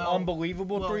threes, Well,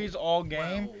 unbelievable well, threes all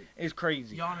game, well, is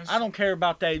crazy. Giannis. I don't care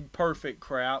about that perfect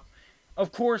crap.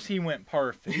 Of course he went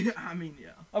perfect. I mean,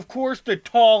 yeah. Of course the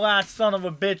tall ass son of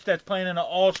a bitch that's playing in an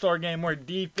all-star game where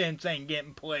defense ain't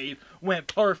getting played went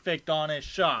perfect on his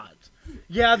shots.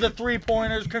 Yeah, the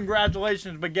three-pointers,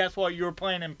 congratulations, but guess what? You were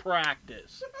playing in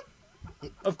practice.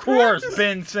 Of course,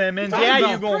 Ben Simmons. Yeah,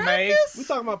 you gonna make. We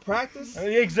talking about practice?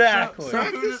 Exactly.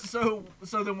 So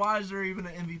then why is there even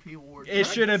an MVP award? It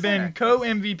should have been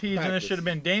co-MVPs, and it Practice. should have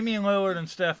been Damian Lillard and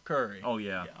Steph Curry. Oh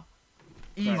yeah.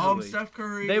 Easily. Steph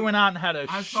Curry. They went out and had a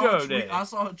I show day.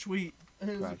 saw a tweet. It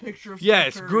was a Practice. picture of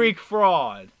Yes, Steph Curry. Greek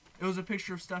fraud. It was a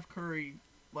picture of Steph Curry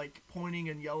like pointing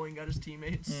and yelling at his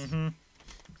teammates. Mm-hmm.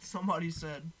 Somebody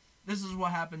said, "This is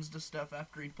what happens to Steph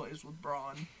after he plays with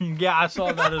Braun." Yeah, I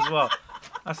saw that as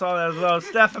well.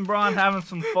 Steph and Bron having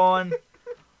some fun.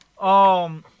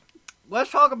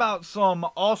 Let's talk about some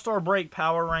All-Star break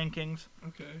power rankings.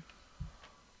 Okay.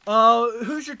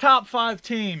 Who's your top 5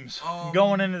 teams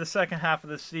going into the second half of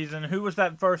the season? Who was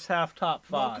that first half top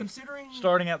 5? Well, considering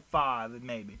Starting at 5,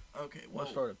 maybe. okay, well,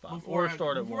 Let's start at 5. Before Or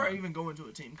start at before I 1. even go into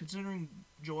a team, considering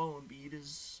Joel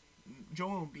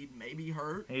Embiid may be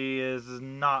hurt. He is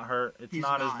not hurt. It's He's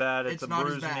not as not. bad. It's It's a not as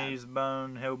bruised bad. knees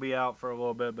bone. He'll be out for a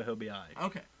little bit, but he'll be alright.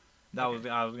 Okay. I was Okay.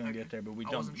 gonna Okay. get there, but we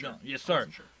I jumped. wasn't sure. Yes, I sir.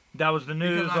 wasn't sure. That was the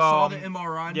news. Because I saw the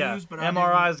MRI yeah, news, but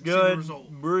MRI's I didn't see the good.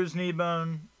 result. Bruised knee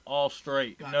bone, all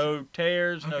straight. Gotcha. No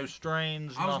tears, no Okay.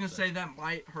 strains. I was nothing. gonna say that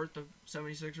might hurt the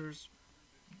 76ers,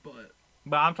 but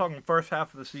But I'm talking first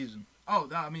half of the season.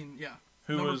 I mean, yeah.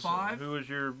 Who Number was 5? Who was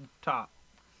your top?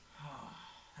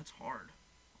 That's hard,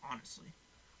 honestly,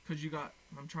 because you got.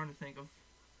 I'm trying to think of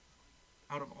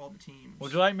out of all the teams.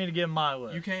 Would you like me to give my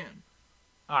list? You can.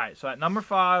 All right. So at number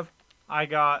 5, I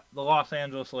got the Los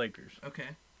Angeles Lakers. Okay.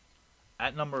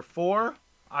 At number 4,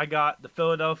 I got the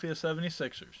Philadelphia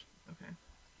 76ers. Okay.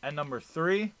 At number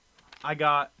 3, I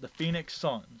got the Phoenix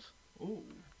Suns. Ooh.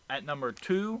 At number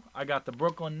 2, I got the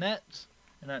Brooklyn Nets.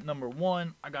 And at number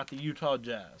 1, I got the Utah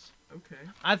Jazz. Okay.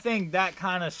 I think that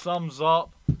kind of sums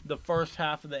up the first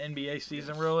half of the NBA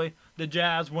season, really. The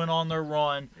Jazz went on their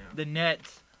run. Yeah. The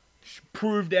Nets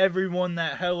proved everyone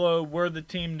that, hello, we're the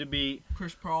team to beat.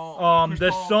 Chris Paul. Chris The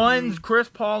Paul Suns, proved- Chris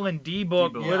Paul and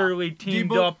D-Book D-Book. literally teamed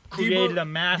D-Book- up, created a D-Book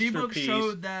masterpiece.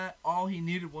 showed that all he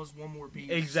needed was one more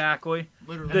piece. Exactly.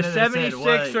 Literally. The And then they said,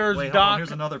 76ers wait, hold Doc- on,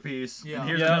 here's another piece. Yeah. And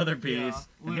here's Yeah. another piece. Yeah, and here's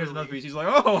literally. another piece. He's like,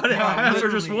 oh, I Yeah, just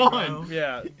literally, won. bro.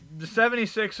 Yeah. The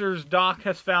 76ers, Doc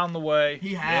has found the way.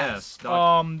 He has. Yes.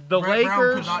 Doc. The Brett Brown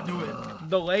Lakers, could not do it.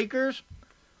 the Lakers,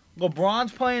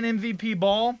 LeBron's playing MVP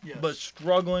ball, Yes. but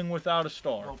struggling without a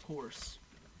star. Of course.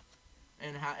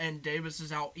 And Davis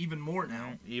is out even more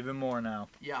now. Even more now.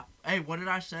 Yeah. Hey, what did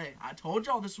I say? I told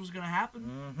y'all this was gonna happen.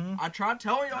 hmm I tried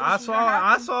telling y'all I this was gonna I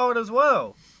happen. saw it as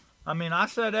well. I mean, I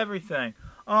said everything.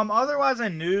 Otherwise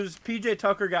in news, PJ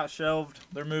Tucker got shelved.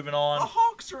 They're moving The on.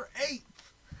 Hawks are 8th.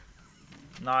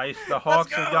 Nice. The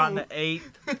Hawks have go. gotten to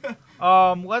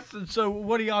 8th. So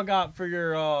what do y'all got for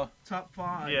your Top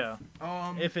 5. yeah,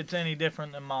 if it's any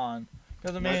different than mine?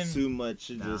 Because I Not mean, too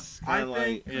much. Nah. Just I kind of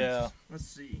think. like. yeah. Let's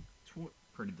see.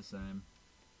 Pretty the same.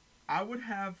 I would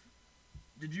have.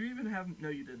 Did you even have? No,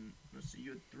 you didn't. Let's see.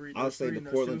 You had 3. I'll those say 3 the and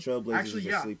those Portland 2. Trailblazers Actually, is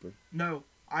yeah. a sleeper. No,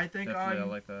 I think Definitely, I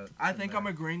like that. I think I'm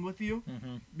agreeing with you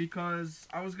Mm-hmm. because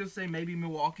I was gonna say maybe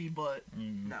Milwaukee, but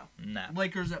no. Nah.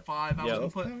 Lakers at 5. I was Yeah. gonna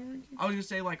put. I was gonna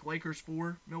say like Lakers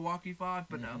 4, Milwaukee 5,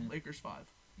 but no, Mhm. Lakers 5.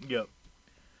 Yep.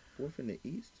 Fourth in the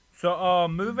East. So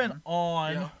moving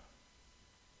on. Yeah.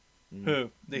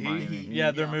 Who? The Heat? Miami.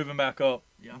 Yeah, they're Yeah. moving back up.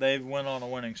 Yeah. They've went on a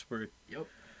winning spree. Yep.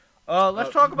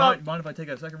 Let's talk about. Mind if I take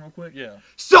a second real quick? Yeah.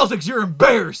 Celtics, you're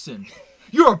embarrassing.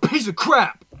 You're a piece of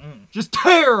crap. Just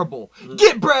terrible.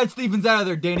 Get Brad Stevens out of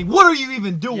there, Danny. What are you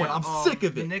even doing? Yeah, I'm sick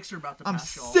of The it. Knicks are about to I'm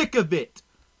pass y'all. sick of it.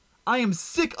 I am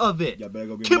sick of it. Y'all better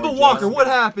go get Kimball Mark Walker, Jackson. what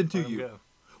happened to Let 'em you? go.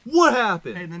 What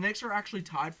happened? Hey, the Knicks are actually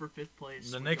tied for 5th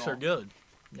place. The with Knicks y'all. are good.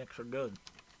 Knicks are good.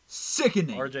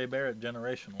 Sickening. RJ Barrett,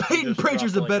 generational. Peyton Just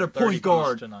Pritchard's a dropped, better 30 point guard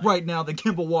points tonight. right now than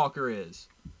Kimball Walker is.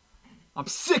 I'm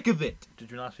sick of it.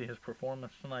 Did you not see his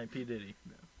performance tonight, P. Diddy?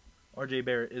 RJ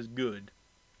Barrett is good.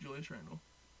 Julius Randle.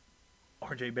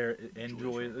 RJ Barrett and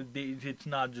Julius It's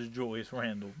not just Julius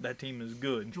Randle. That team is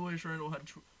good. Julius Randle had.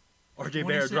 RJ 26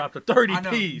 Barrett dropped a 30 I know.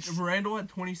 piece. Randall had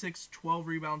 26, 12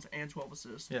 rebounds, and 12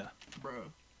 assists. Yeah. Bro.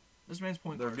 This man's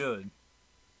point They're guard. good.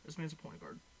 This man's a point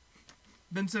guard.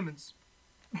 Ben Simmons.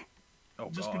 Oh,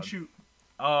 Just God. can shoot.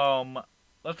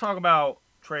 Let's talk about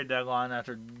trade deadline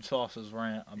after Sauce's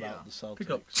rant about Yeah. the Celtics. Pick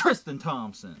up Tristan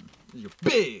Thompson. You're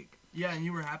big. Yeah, and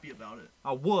you were happy about it.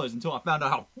 I was until I found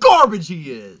out how garbage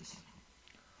he is.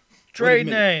 Trade Wait a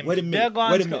minute, names. wait a minute,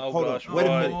 Deadlines. wait a minute, Oh, hold on, gosh, wait a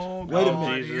boy. minute, Oh, wait a God,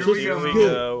 minute. Here Jesus, we here go. we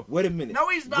Good. go. Wait a minute. No,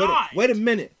 he's Wait a- not. Wait a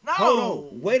minute. No. Hold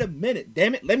on. Wait a minute.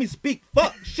 Damn it. Let me speak.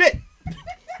 Fuck. Shit.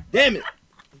 Damn it.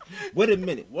 Wait a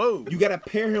minute. Whoa. You gotta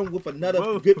pair him with another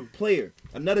Whoa. good player,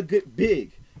 another good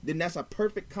big. Then that's a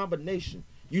perfect combination.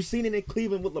 You seen it in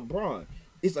Cleveland with LeBron.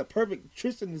 It's a perfect.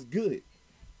 Tristan is good.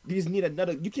 You just need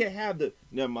another. You can't have the.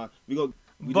 Never mind. We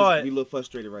But- we a little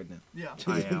frustrated right now. Yeah.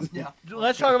 I am. Yeah.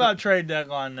 Let's talk about trade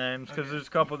deadline names because Okay. there's a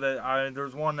couple that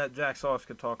there's one that Jack Sauce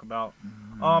could talk about.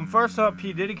 First up,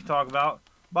 P Diddy could talk about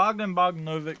Bogdan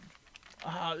Bogdanovic.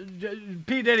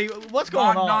 P Diddy, what's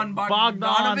going on?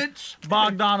 Bogdanovich.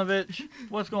 Bogdanovich.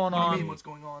 What's going What do you on? mean, what's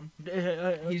going on?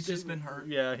 He's just been hurt.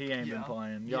 Yeah, he ain't been Yeah.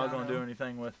 playing. Yeah, Y'all I gonna do know.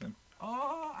 anything with him?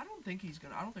 I don't think he's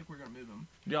gonna. I don't think we're gonna move him.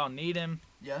 Y'all need him,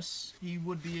 Yes, he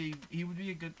would be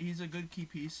a good. He's a good key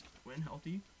piece when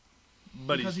healthy.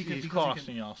 but Because he's he can-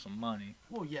 costing y'all some money.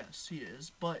 Well, yes, he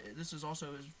is. But this is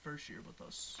also his first year with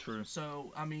us. True.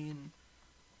 So I mean,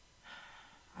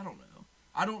 I don't know.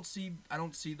 I don't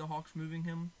see the Hawks moving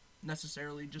him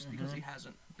necessarily just because he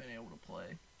hasn't been able to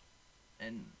play.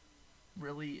 And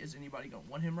really, is anybody gonna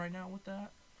want him right now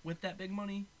with that big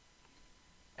money?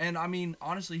 And I mean,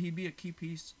 honestly, he'd be a key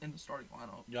piece in the starting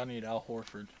lineup. Y'all need Al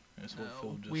Horford. That's what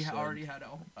Phil No, just we said. already had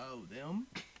Al. Oh, them.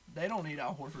 They don't need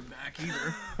Al Horford back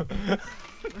either.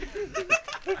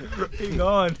 He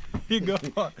gone. He gone.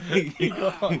 He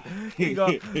gone. He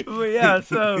gone. But yeah,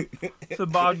 so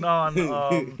Bogdan.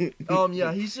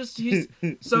 Yeah,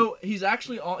 he's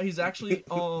actually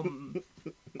on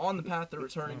the path to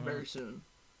returning very soon,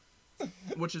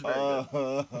 which is very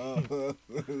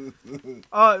good.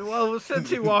 Well, since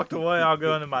he walked away, I'll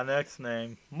go into my next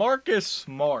name, Marcus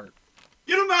Smart.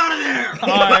 Get him out of there!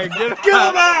 All right, get Get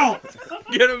him out!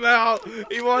 Get him out.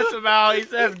 He wants him out. He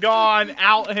says gone.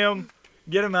 Out him.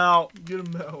 Get him out. Get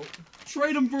him out.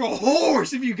 Trade him for a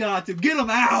horse if you got to. Get him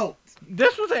out!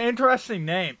 This was an interesting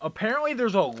name. Apparently,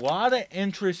 there's a lot of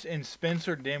interest in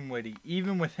Spencer Dinwiddie,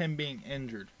 even with him being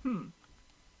injured.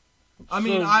 I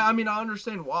mean, So- I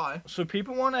understand why. So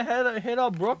people want to hit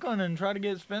up Brooklyn and try to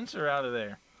get Spencer out of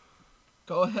there.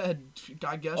 Go ahead.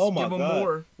 I guess Oh my give him God.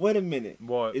 more. Wait a minute.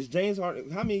 What? Is James Harden?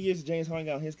 How many years is James Harden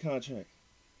got on his contract?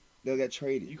 They got You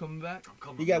traded. coming back?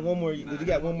 He got one more. Did he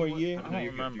got one more year? I don't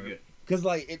remember. Cause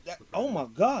like, oh my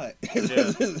God.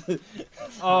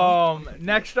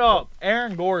 Next up,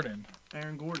 Aaron Gordon.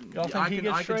 Aaron Gordon. Y'all think he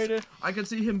gets traded? I could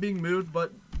see him being moved,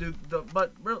 but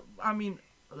I mean,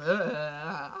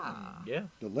 Yeah.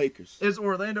 The Lakers. is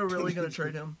Orlando really gonna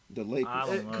trade him? The Lakers. I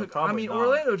don't know. I Probably mean, not.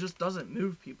 Orlando just doesn't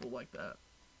move people like that.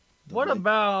 The What Lakers.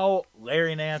 about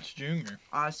Larry Nance Jr.?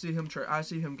 I see him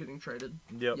getting traded.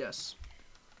 Yep. Yes.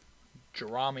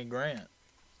 Jerami Grant.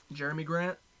 Jeremy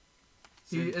Grant.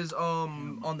 He is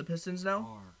on the Pistons now.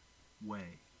 Far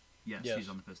way. Yes, Yes. he's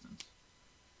on the Pistons.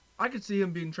 I could see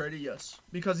him being traded. Yes,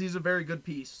 because he's a very good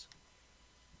piece.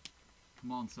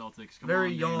 Come on, Celtics. Come Very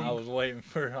on, young. Danny. I was waiting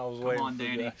for on,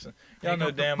 Danny. Jackson. Y'all Pick know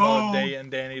up the damn well phone.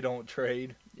 Danny don't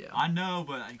trade. Yeah. I know,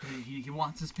 but he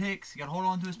wants his picks. You got to hold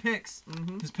on to his picks.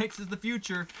 Mm-hmm. His picks is the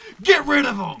future. Get rid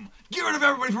of them. Get rid of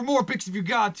everybody for more picks if you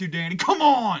got to, Danny. Come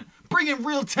on. Bring in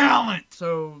real talent.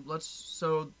 So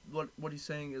what he's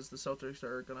saying is the Celtics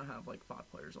are gonna have like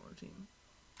 5 players on their team.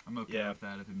 I'm okay Yeah. with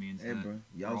that if it means Hey, that bro.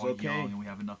 we're Y'all's all okay. young and we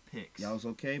have enough picks. Y'all's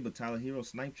okay, but Tyler Hero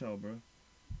sniped y'all, bro.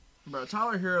 Bro,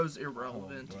 Tyler Hero's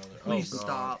irrelevant. brother. Please Oh, God.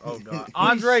 stop. Oh god. Please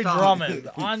Andre stop. Drummond.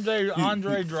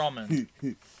 Andre Drummond.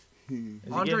 Is he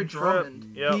Andre getting Drummond.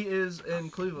 shipped? Yep. He is in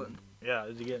Cleveland. Yeah,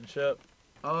 is he getting shipped?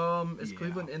 Is Yeah.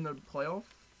 Cleveland in the playoff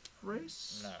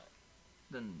race? No.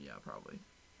 Then yeah, probably.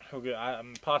 Okay,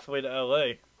 I'm possibly to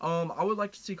LA. I would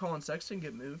like to see Colin Sexton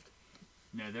get moved.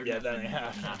 No, they're Yeah, that definitely ain't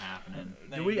happening. not happening. They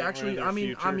Do ain't we getting actually? rid of I their mean,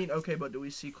 future. okay, but do we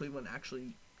see Cleveland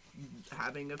actually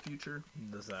having a future?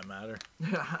 Does that matter?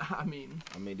 I mean,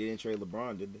 They didn't trade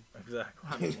LeBron, did they?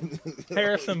 Exactly.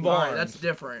 Harrison all right, Barnes. that's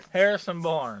different. Harrison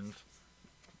Barnes.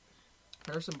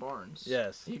 Harrison Barnes.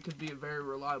 Yes. He could be a very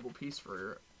reliable piece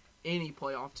for any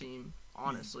playoff team.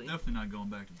 Honestly, He's definitely not going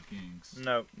back to the Kings.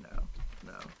 No.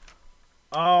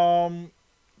 no.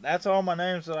 That's all my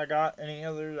names that I got. Any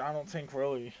others? I don't think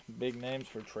really big names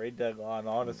for trade deadline.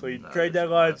 Honestly, No, trade there's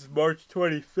deadline is March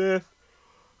 25th.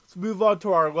 Let's move on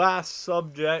to our last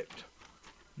subject.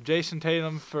 Jason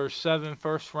Tatum for 7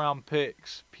 first-round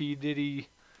picks. P. Diddy,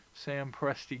 Sam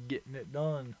Presti getting it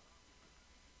done.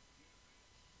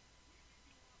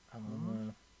 I don't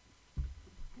know.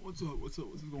 What's up? What's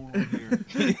going on here?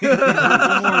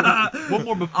 One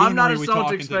more buffoonery I'm not a we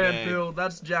talking Celtics fan, today. Phil.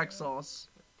 That's Jack Sauce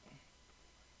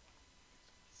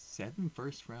 7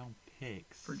 first-round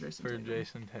picks. for Jason. For Tatum.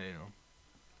 Jason Tatum.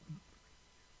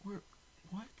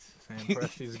 What? Sam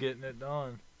Presti's getting it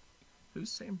done. Who's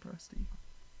Sam Presti?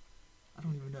 I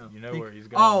don't even know. You know Think- where he's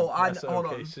going. Oh, That's hold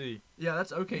on. OKC. Yeah,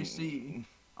 that's OKC.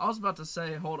 I was about to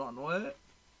say, hold on, what?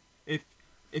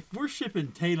 If we're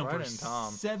shipping Tatum Right for in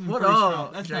time. 7 What first up,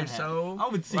 round, that's Jay not happening. So? I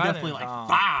would see Right definitely in like time.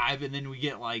 5, and then we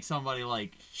get like somebody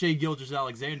like Shea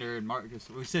Gilgeous-Alexander and Marcus.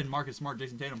 We send Marcus Smart,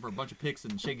 Jason Tatum for a bunch of picks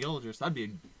and Shea Gilgeous. That'd be a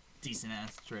decent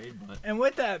ass trade, but And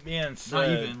with that being not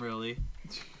said, even really.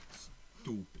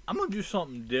 Stupid. I'm gonna do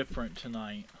something different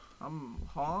tonight.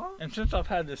 Huh? And since I've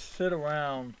had to sit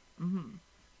around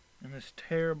Mm-hmm. in this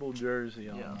terrible jersey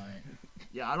all Yeah. night,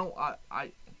 Yeah, I don't.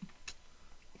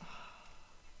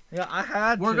 yeah, I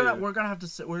had We're to. gonna have to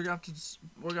sit. We're gonna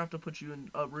have to put you in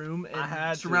a room I had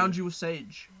and surround to. you with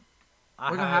sage.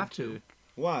 I we're gonna had have to.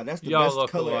 Wow, that's the Y'all best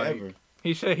look color alike. ever.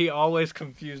 He said he always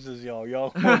confuses y'all.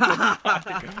 Y'all.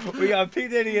 We got P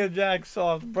Diddy and Jack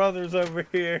Sauce brothers over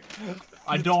here.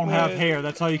 I don't have Man. hair.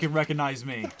 That's how you can recognize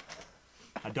me.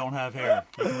 I don't have hair.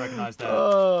 You can recognize that.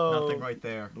 Oh, Nothing right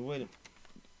there. But wait,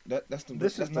 that's the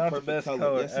This that's is the not the perfect best color.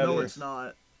 color Yes, it ever. No, is. it's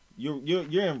not.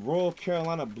 You're in Royal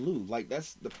Carolina blue. Like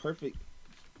that's the perfect.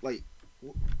 Like,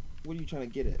 what are you trying to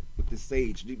get at with the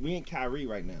sage? We ain't Kyrie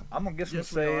right now. I'm gonna get some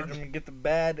Yes, we sage. are. I'm gonna get the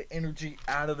bad energy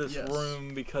out of this Yes.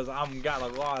 room because I've got a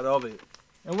lot of it.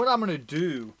 And what I'm gonna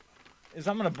do is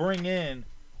I'm gonna bring in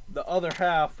the other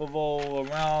half of all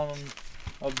around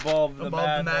above the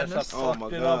madness. I Oh, fucked my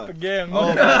it God. up again. Oh,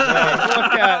 Look my at me.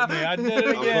 Look at me. I did it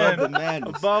I love again. the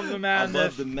madness. Above the I madness.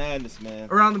 love the madness, man.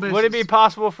 Around the bases. Would it be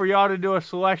possible for y'all to do a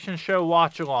selection show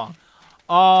watch along?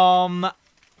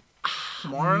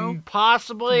 tomorrow?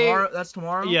 Possibly. Tomorrow? That's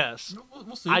tomorrow. Yes.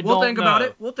 We'll see. I We'll don't think about know.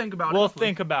 it. We'll think about We'll it.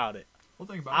 think about it. We'll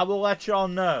think about I it. will let y'all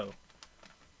know.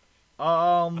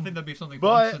 I think that'd be something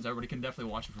but- fun since everybody can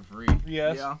definitely watch it for free.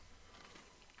 Yes. Yeah.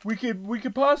 We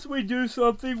could possibly do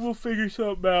something. We'll figure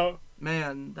something out.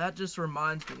 Man, that just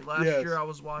reminds me. Last Yes. year I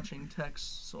was watching Tech's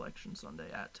Selection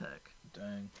Sunday at Tech.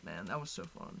 Dang. Man, that was so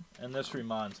fun. And this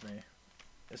reminds me,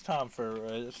 it's time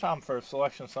for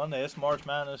Selection Sunday. It's March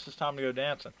Madness. It's time to go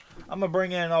dancing. I'm gonna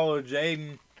bring in all of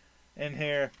Jaden in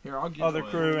here, Here, I'll get other away.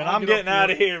 crew, and I'll I'm get up getting out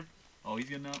of for it. here. Oh, he's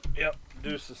getting out. Yep.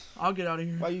 Deuces. I'll get out of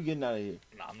here. Why you getting out of here?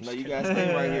 Nah, I'm No, just you kidding. gotta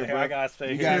stay right here, bro. I gotta stay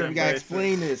You here. gotta and gotta embrace it.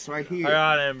 explain this right here. I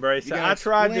gotta embrace You it. gotta I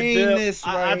tried to explain dip. this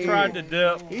I right tried to here.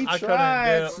 dip. He I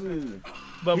tried couldn't dip. to.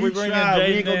 But He we bring in tried. We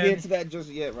ain't Jaden gonna get in. into that just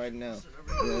yet right now.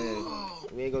 Yeah,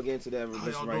 we ain't gonna get into that just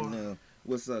y'all right doing? now.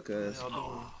 What's up, cuz?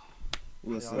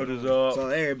 What's up? What is up? So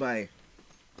everybody,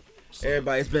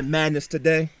 it's been madness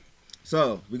today.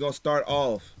 So we're gonna start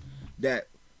off that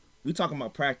we talking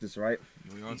about practice, right?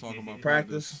 We are talking about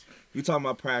Practice. We talking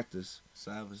about practice.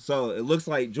 Savage. So it looks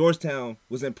like Georgetown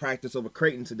was in practice over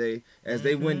Creighton today as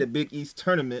they win the Big East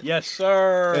tournament Yes,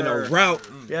 sir. in a rout,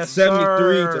 Yes, 73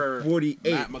 sir. to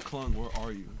 48. Matt McClung, where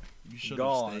are you? You should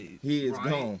Gone. have stayed. He is Right.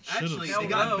 gone. Actually, Should've they stayed.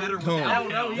 got better Gone.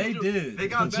 without him. They did. They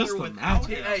got But better just without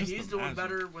imagine. him. Hey, Just he's doing imagine.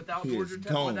 better without He is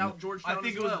Georgetown, gone. without Georgetown I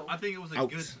think as well. it was a Out.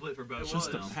 good split for both. It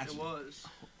Just was. imagine. It was.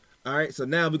 All right, so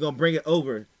now we're going to bring it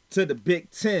over to the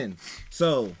Big Ten.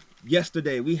 So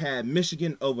yesterday we had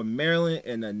Michigan over Maryland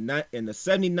in the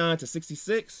 79 to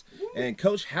 66, and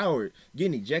Coach Howard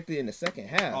getting ejected in the second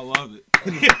I half. love it.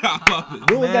 I love it.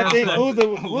 Who was that Man, thing? I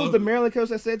Who was the Maryland coach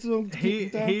that said to him?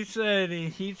 He said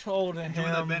he told Join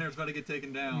that him. banner's about to get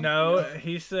taken down. No,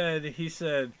 he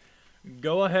said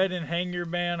go ahead and hang your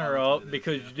banner Oh, up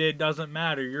because it doesn't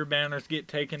matter. Your banners get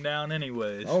taken down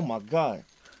anyways. Oh my God.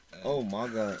 Oh my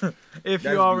God. if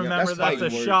that's you all beyond- remember, that's that's a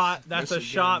fighting words. shot. That's a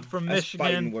Michigan. shot from That's fighting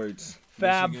Michigan. words.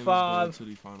 Fab Michigan was Five. going to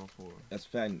the Final Four. That's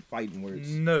fighting words.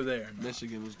 No, there.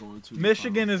 Michigan was going to.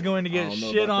 Michigan is going to I get don't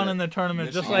know shit about on that. in the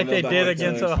tournament, just Michigan- like I they don't know did about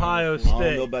against that. Ohio I don't know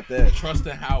State. about that. Trust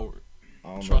in Howard. I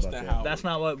don't know Trust about in that. Howard. That's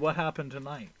not what happened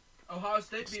tonight. Ohio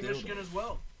State beat Still, Michigan though. as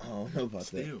well. I don't know about that.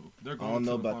 Still, they're I going don't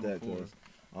know to the about Final that, Four. cuz.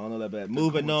 I don't know that bad. They're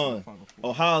Moving going to the on. Final Four.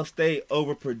 Ohio State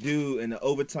over Purdue in the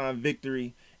overtime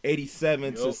victory,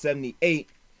 87 to Yup. 78.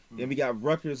 Then we got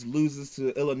Rutgers loses to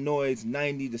Illinois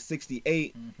 90 to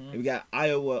 68. And we got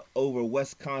Iowa over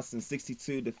Wisconsin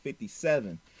 62 to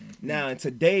 57. Now in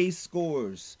today's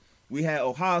scores, we had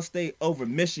Ohio State over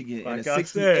Michigan in Like a I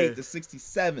 68 said. to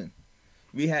 67.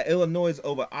 We had Illinois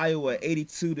over Iowa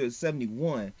 82 to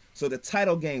 71. So the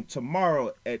title game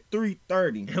tomorrow at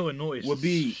 3:30 Illinois will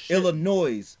be shit.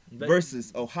 Illinois They-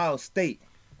 versus Ohio State.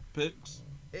 Picks.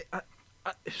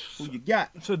 Who you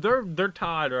got? So they're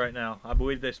tied right now. I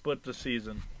believe they split the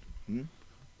season. Mhm.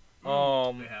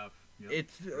 They have. Yep.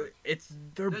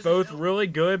 They're This both is- really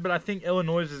good, but I think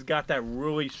Illinois has got that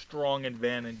really strong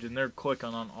advantage, and they're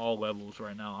clicking on all levels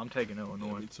right now. I'm taking Yeah,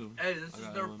 Illinois. me too. Hey, this I is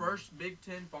got their Illinois. first Big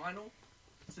Ten final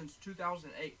since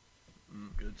 2008.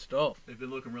 Good stuff. They've been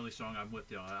looking really strong. I'm with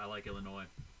you. I like Illinois.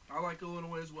 I like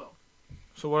Illinois as well.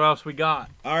 So what else we got?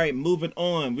 All right, moving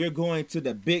on. We're going to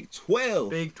the Big 12.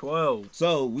 Big 12.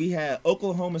 So we had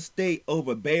Oklahoma State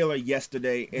over Baylor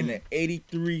yesterday in an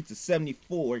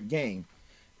 83-74 game.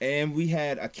 And we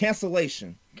had a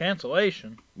cancellation.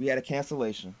 Cancellation. We had a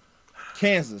cancellation.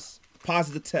 Kansas,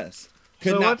 positive test.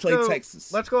 Could So not let's play go-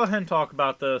 Texas. Let's go ahead and talk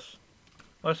about this.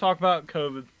 Let's talk about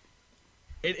COVID.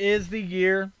 It is the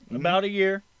year, Mhm. about a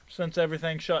year, since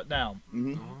everything shut down.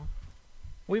 Mhm.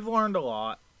 We've learned a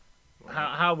lot.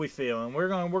 How we feeling? We're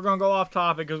gonna go off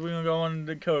topic because we're gonna go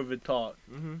into COVID talk.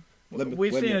 Mm-hmm. We've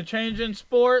wait a seen a minute. change in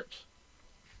sports.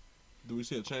 Do we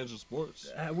see a change in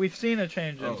sports? We've seen a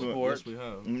change in Oh, sports. yes, we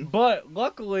have. Mhm. But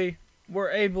luckily, we're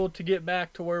able to get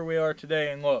back to where we are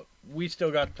today. And look, we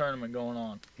still got the tournament going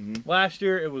on. Mhm. Last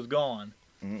year, it was gone.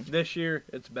 Mhm. This year,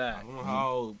 it's I back. don't know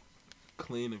how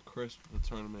clean and crisp the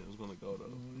tournament is going to go, though.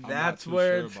 I'm not That's too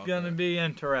where sure it's about going to that. be I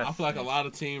interesting. feel like a lot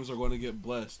of teams are going to get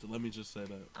blessed. Let me just say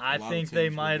that. I A lot of think they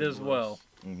teams will might get as well.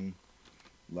 Mhm.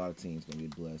 A lot of teams going to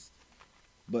get blessed.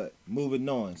 But moving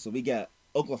on. So we got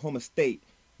Oklahoma State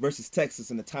versus Texas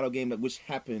in the title game, which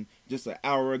happened just an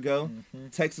hour ago.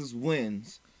 Mhm. Texas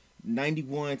wins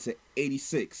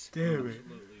 91-86. Damn it.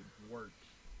 Absolutely worked.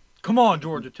 Come on,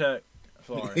 Georgia Tech.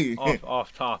 Sorry,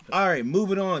 off topic. All right,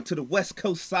 moving on to the West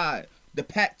Coast side, the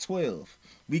Pac-12.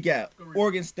 We got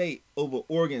Oregon State over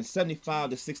Oregon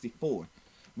 75-64.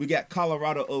 We got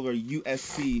Colorado over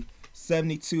USC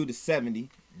 72-70.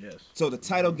 Yes. So the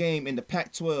title game in the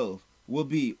Pac-12 will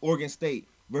be Oregon State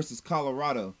versus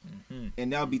Colorado, Mhm.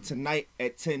 and that'll be tonight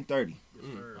at 10:30.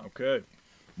 Okay.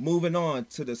 Moving on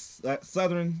to the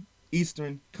Southern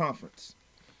Eastern Conference.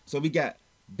 So we got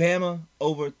Bama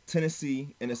over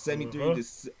Tennessee in a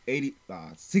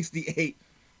 73-68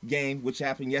 game, which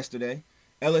happened yesterday.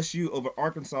 LSU over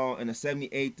Arkansas in a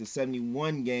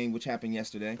 78-71 game, which happened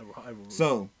yesterday. The rivalry.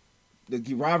 So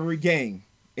the rivalry game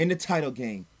in the title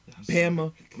game, Yes,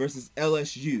 Bama versus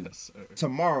LSU Yes, sir.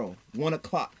 tomorrow,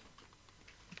 1:00.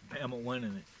 Bama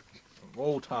winning it.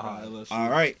 Roll Tide. LSU. All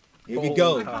right, here we Oh,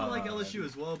 go. I kind of like God. LSU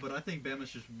as well, but I think Bama's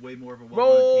just way more of a Roll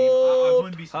well-run team. I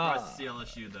wouldn't be surprised to Tide. see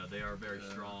LSU though. They are very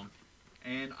strong,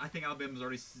 and I think Alabama's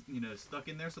already stuck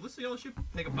in there. So let's see LSU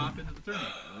take a pop into the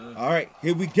tournament. All right,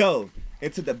 here we go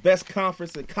into the best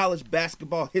conference in college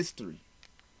basketball history.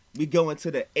 We go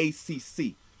into the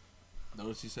ACC.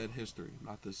 Notice he said history,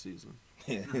 not this season.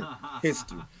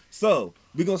 History. So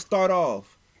we're gonna start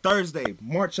off Thursday,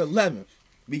 March 11th.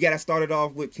 We gotta start it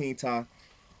off with King Ty.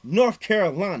 North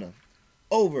Carolina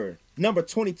over number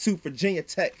 22 Virginia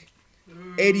Tech,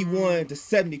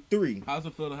 81-73. How's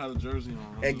it feel to have a jersey on?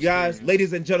 How's And the guys, experience?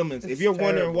 ladies and gentlemen, if It's you're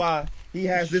wondering terrible. why he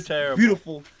has It's this terrible.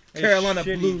 beautiful It's Carolina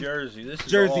shitty blue jersey. This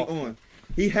is jersey awful. on,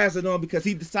 he has it on because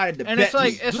he decided to And bet it's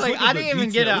like me. it's Just like look I at the didn't even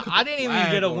get detail. a Look at I the didn't even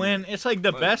flag get a on win. it. It's like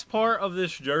the Like- best part of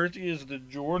this jersey is the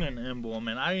Jordan emblem,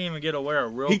 and I didn't even get to wear a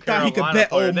real He thought he Carolina could bet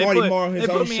player. old They Marty put- Marr on his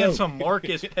They own put me show. in some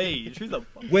Marcus Page. Who the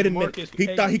fuck Wait a is minute. Marcus He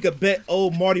Page? thought he could bet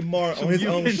old Marty Marr on his You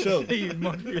own can show. see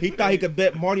Marcus He thought he Page. could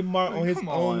bet Marty Marr on his Come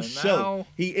own on show. now.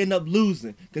 He ended up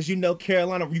losing because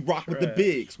Carolina, we rock with the Trash.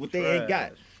 bigs, what they ain't got.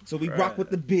 Trash. So we rock with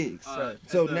the bigs. So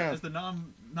So the, now- is the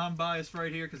non-biased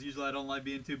right here because usually I don't like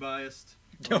being too biased.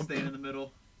 I'm staying in the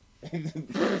middle.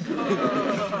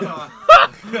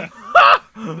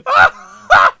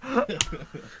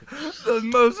 The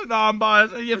most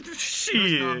non-biased. You have to First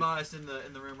shit. non-biased in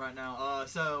the room right now.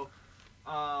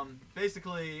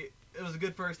 Basically, it was a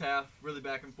good first half. Really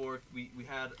back and forth. We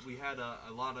had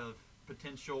a lot of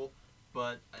potential,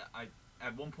 but I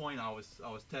at one point I was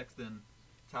texting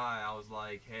Ty. I was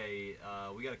like, hey,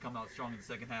 we got to come out strong in the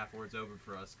second half, or it's over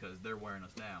for us because they're wearing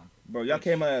us down. Bro, y'all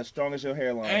came out as strong as your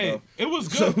hairline, Hey, bro. it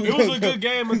was So- good. It was a good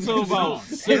game until about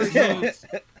 6 minutes.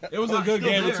 It was a good Still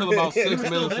game there. until about 6 It's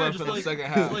still minutes there, left just in the like- second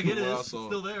just half. like it Well, is. I It's saw.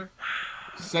 still there.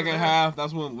 Second half,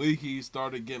 that's when Leaky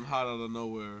started getting hot out of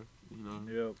nowhere. You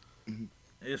know. Yep.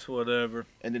 It's whatever.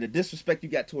 And then the disrespect you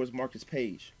got towards Marcus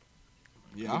Page.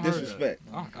 Yeah, I The heard disrespect.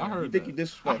 that. I heard You think that. you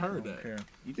disrespectful? I heard I don't that. care.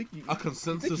 You think you A think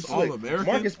consensus you slick. All-American.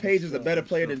 Marcus Page is a better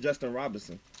player than Justin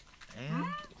Robinson. And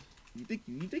You think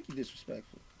you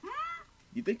disrespectful.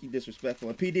 You think you disrespectful.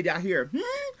 And P. Diddy out here.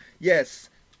 Yes.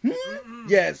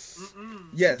 Yes.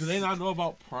 Yes. Do they not know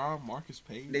about prime Marcus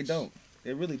Page? They don't.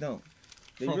 They really don't.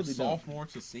 They From really don't. sophomore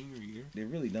to senior year. They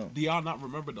really don't. Do y'all not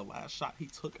remember the last shot he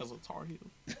took as a Tar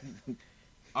Heel?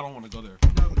 I don't want to go there.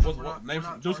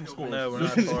 No, Do some scores. No, we're Do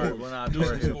not some Tar. scores. We're not Do Tar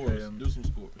some Heel scores. fans. Do some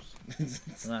scores.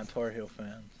 We're not Tar Heel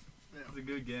fans. It's a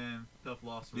good game. Tough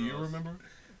loss for Do you us. remember?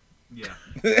 Yeah.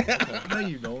 No,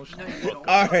 you don't.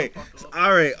 All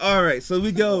right. So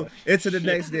we go into the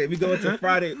next day. We go into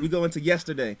Friday. We go into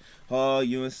yesterday. Oh,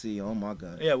 UNC. Oh my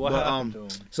God. Yeah, what But, happened to him?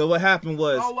 So what happened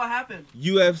was Oh, what happened?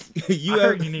 UFC. I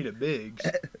heard you need a Biggs.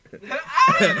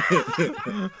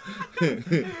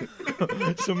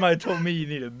 Somebody told me you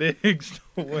need a Biggs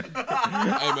to win.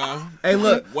 Hey, man. Hey,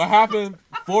 look. What happened?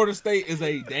 Florida State is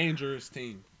a dangerous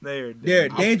team. They're They're a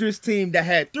dangerous team that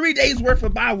had 3 days worth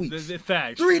of bye weeks. The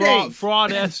facts. 3 fraud, days.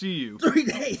 Fraud SU. 3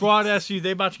 days. Fraud SU.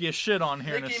 They about to get shit on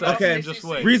here in a Mickey second. Mouse Okay. Just ACC.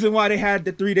 wait. Reason why they had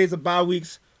the 3 days of bye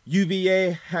weeks.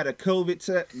 UVA had a COVID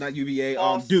test. Not UVA.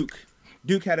 False. Duke.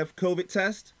 Duke had a COVID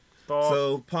test. Fraud.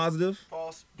 So positive,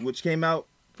 False. which came out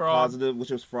fraud. positive, which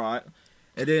was fraud.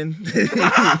 And then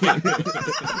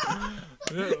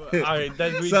Alright,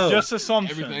 So, just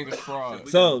assumption. Everything is fraud.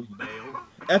 so Bail.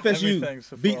 FSU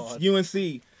Everything's a beats fraud.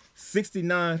 UNC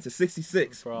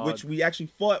 69-66, Fraud. which we actually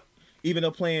fought, even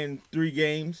though playing 3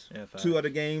 games, Yeah, facts. 2 other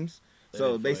games. They So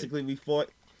did fight. basically, we fought,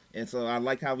 and so I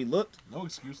like how we looked. No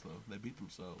excuse though. They beat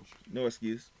themselves. No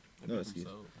excuse. They No beat excuse.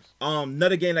 themselves.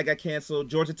 Another game that got canceled,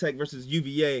 Georgia Tech versus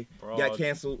UVA, got Fraud.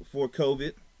 canceled for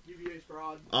COVID. UVA's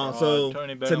fraud. Fraud. So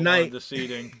Tony Bennett tonight, wanted the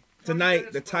seeding.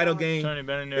 tonight, the title game Tony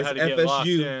Bennett knew It's how to get locked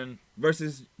FSU in.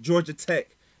 versus Georgia Tech,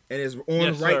 and is on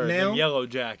Yes, right sir. now. Them yellow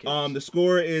jackets. The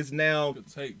score is now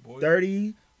Good take, boy.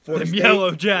 30 for the Them state.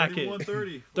 yellow jackets.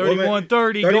 31-30.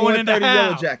 31-30 going into 31-30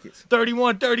 Yellow half. Jackets.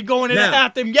 31-30 going into Now,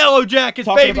 half. Them yellow jackets,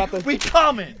 talking baby. about the- We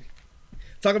coming.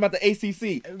 Talking about the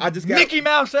ACC, I just got Mickey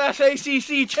Mouse ass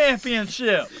ACC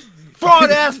championship. Fraud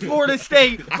ass Florida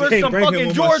State I versus can't some bring him fucking on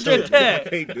my Georgia show. I Tech.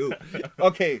 can't do it.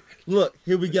 Okay, look,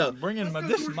 here we go.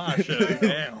 This is my show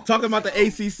now. Talking about the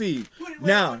ACC.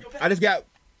 Now,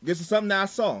 this is something that I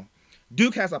saw.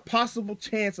 Duke has a possible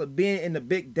chance of being in the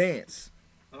big dance.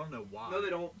 I don't know why. No, they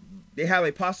don't. They have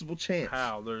a possible chance.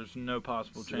 How? There's no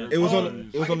possible chance. It was on.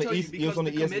 Syracuse. It was I on can the tell you East. It was because on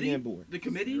the the committee- ESPN board. The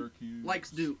committee Syracuse.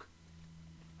 likes Duke.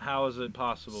 How is it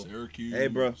possible? Syracuse. Hey,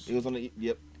 bro, it was on the.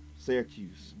 Yep,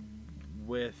 Syracuse.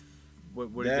 With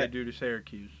what did That- they do to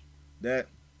Syracuse? That,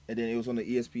 and then it was on the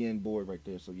ESPN board right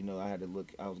there. So I had to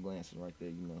look. I was glancing right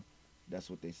there. That's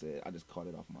what they said. I just caught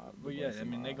it off my. Well, yeah, I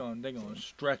mean my they're gonna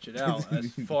stretch it out as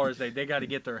far as they got to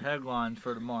get their headlines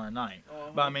for tomorrow night.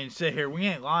 But I mean, sit here, we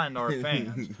ain't lying to our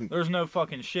fans. There's no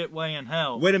fucking shit way in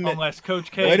hell. Wait a minute. Unless Coach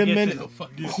K Wait a gets minute.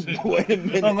 his- Wait a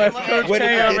minute. Unless Wait Coach a K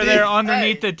minute. over there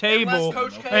underneath the table, Unless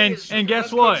Coach K and is, and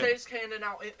guess unless what? Coach K's handing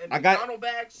out I got- McDonald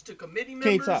bags to committee King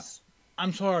members. Top.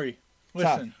 I'm sorry.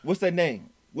 Top, Listen, what's their name?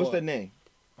 What's What? their name?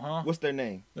 huh? What's their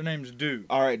name? Their name's Duke.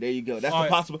 All right, there you go. That's All the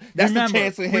right. possible. That's remember, the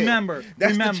chance in hell. Remember, That's the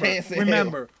remember, chance in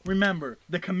remember.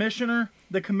 The commissioner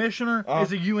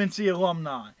is a UNC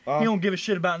alumni. He don't give a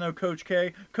shit about no Coach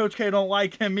K. Coach K don't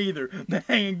like him either. They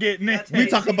ain't getting in. That's We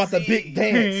talk about the big ACC. He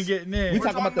ain't dance. getting in. We We're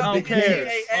talking about the I big don't care.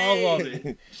 dance. All of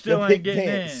it. Still The ain't big getting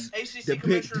dance. in. ACC The big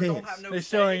commissioners don't dance. have no They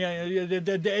still say.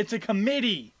 ain't. It's a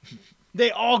committee.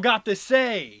 They all got to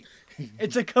say.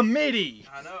 It's a committee.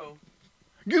 I know.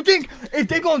 You think if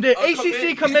they gonna the A ACC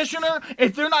committee. commissioner,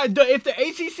 if the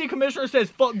ACC commissioner says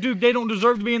fuck Duke, they don't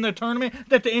deserve to be in the tournament,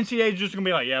 that the NCAA is just gonna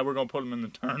be like, yeah, we're gonna put them in the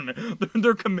tournament.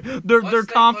 Their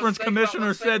conference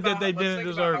commissioner said that they didn't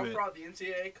deserve How it. fraud the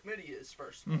NCAA committee is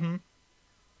first. of all. Mm-hmm.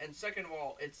 And second of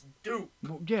all, it's Duke.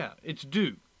 Well, yeah, it's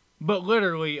Duke, but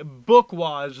literally book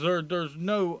wise, there's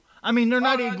no. I mean, they're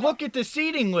not No, even. no. Look at the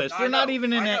seeding list. I They're not know,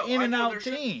 even in I an know, in I and know out there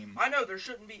should- team. I know there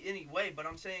shouldn't be any way, but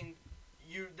I'm saying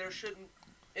there shouldn't.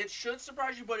 It should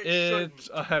surprise you, but it It's shouldn't.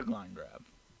 a headline grab.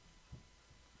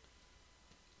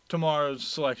 Tomorrow's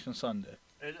Selection Sunday.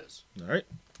 It is. All right.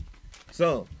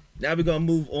 So now we're gonna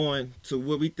move on to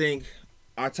what we think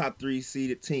our top 3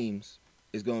 seeded teams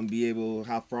is gonna be able,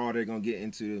 how far they're gonna get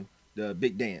into the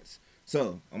big dance.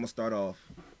 So I'm gonna start off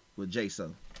with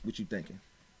J-So. What you thinking?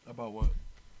 About what?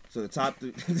 So the top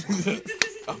 3.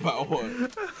 About what?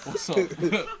 What's up?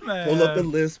 Man, Pull up the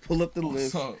list. Pull up the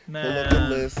What's list. up? Pull up the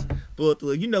list. Pull up the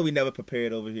list. You know we never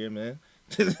prepared over here, man.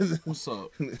 What's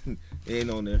up? It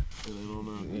ain't on there. It ain't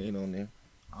on It ain't on there.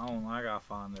 I don't know. I gotta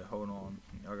find it. Hold on.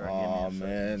 Y'all gotta Oh give me a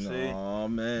man. second. See? Oh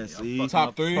man. See. fucking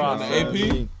Top 3 on the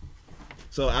process. AP?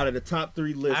 So out of the top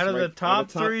 3 lists, Out of the right, top, out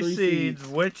of three seeds,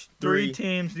 which three 3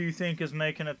 teams do you think is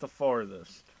making it the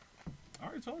farthest? I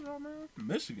already told y'all, man.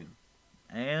 Michigan.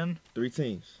 And 3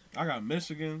 teams. I got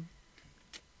Michigan.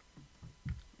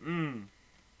 Mm.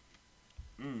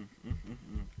 Mm.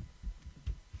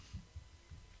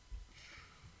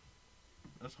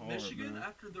 That's hard, Michigan man.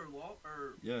 after their law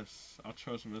or Yes, I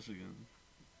trust Michigan.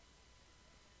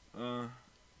 I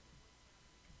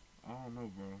don't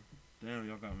know, bro. Damn,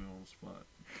 y'all got me on the spot.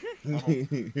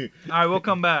 All right, we'll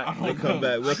come back. We'll come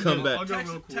back. We'll come back. I'll go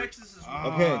real quick. Texas is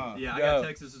Okay. Yeah, I Go. got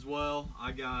Texas as well.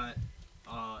 I got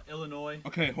Illinois.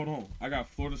 Okay, hold on. I got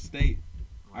Florida State.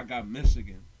 I got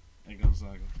Michigan and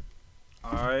Gonzaga.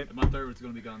 All right, And my third one's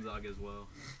going to be Gonzaga as well.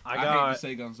 I hate to got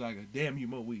say Gonzaga. Damn you,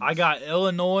 Mo Weeds. I got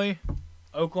Illinois,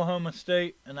 Oklahoma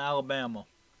State, and Alabama.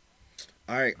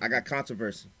 All right, I got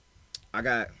controversy. I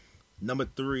got number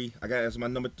 3. I got as my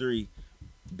number 3,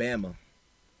 Bama.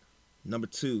 Number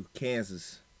 2,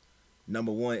 Kansas.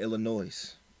 Number 1,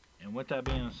 Illinois. And with that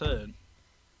being said,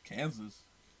 Kansas.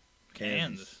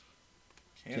 Kansas.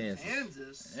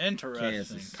 Kansas. Interesting.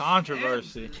 Kansas.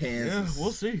 Controversy. Kansas. Yeah,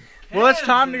 we'll see. Well, it's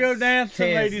time to go Kansas. dancing,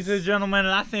 Kansas. ladies and gentlemen,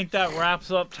 and I think that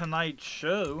wraps up tonight's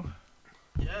show.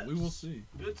 Yes. We will see.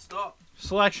 Good stuff.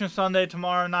 Selection Sunday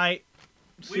tomorrow night.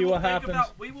 See what happens.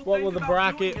 We will What think will the about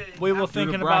bracket? doing it We will after-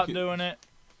 thinking the about bracket. doing it.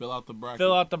 Fill out the bracket.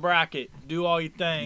 Fill out the bracket. Do all you think.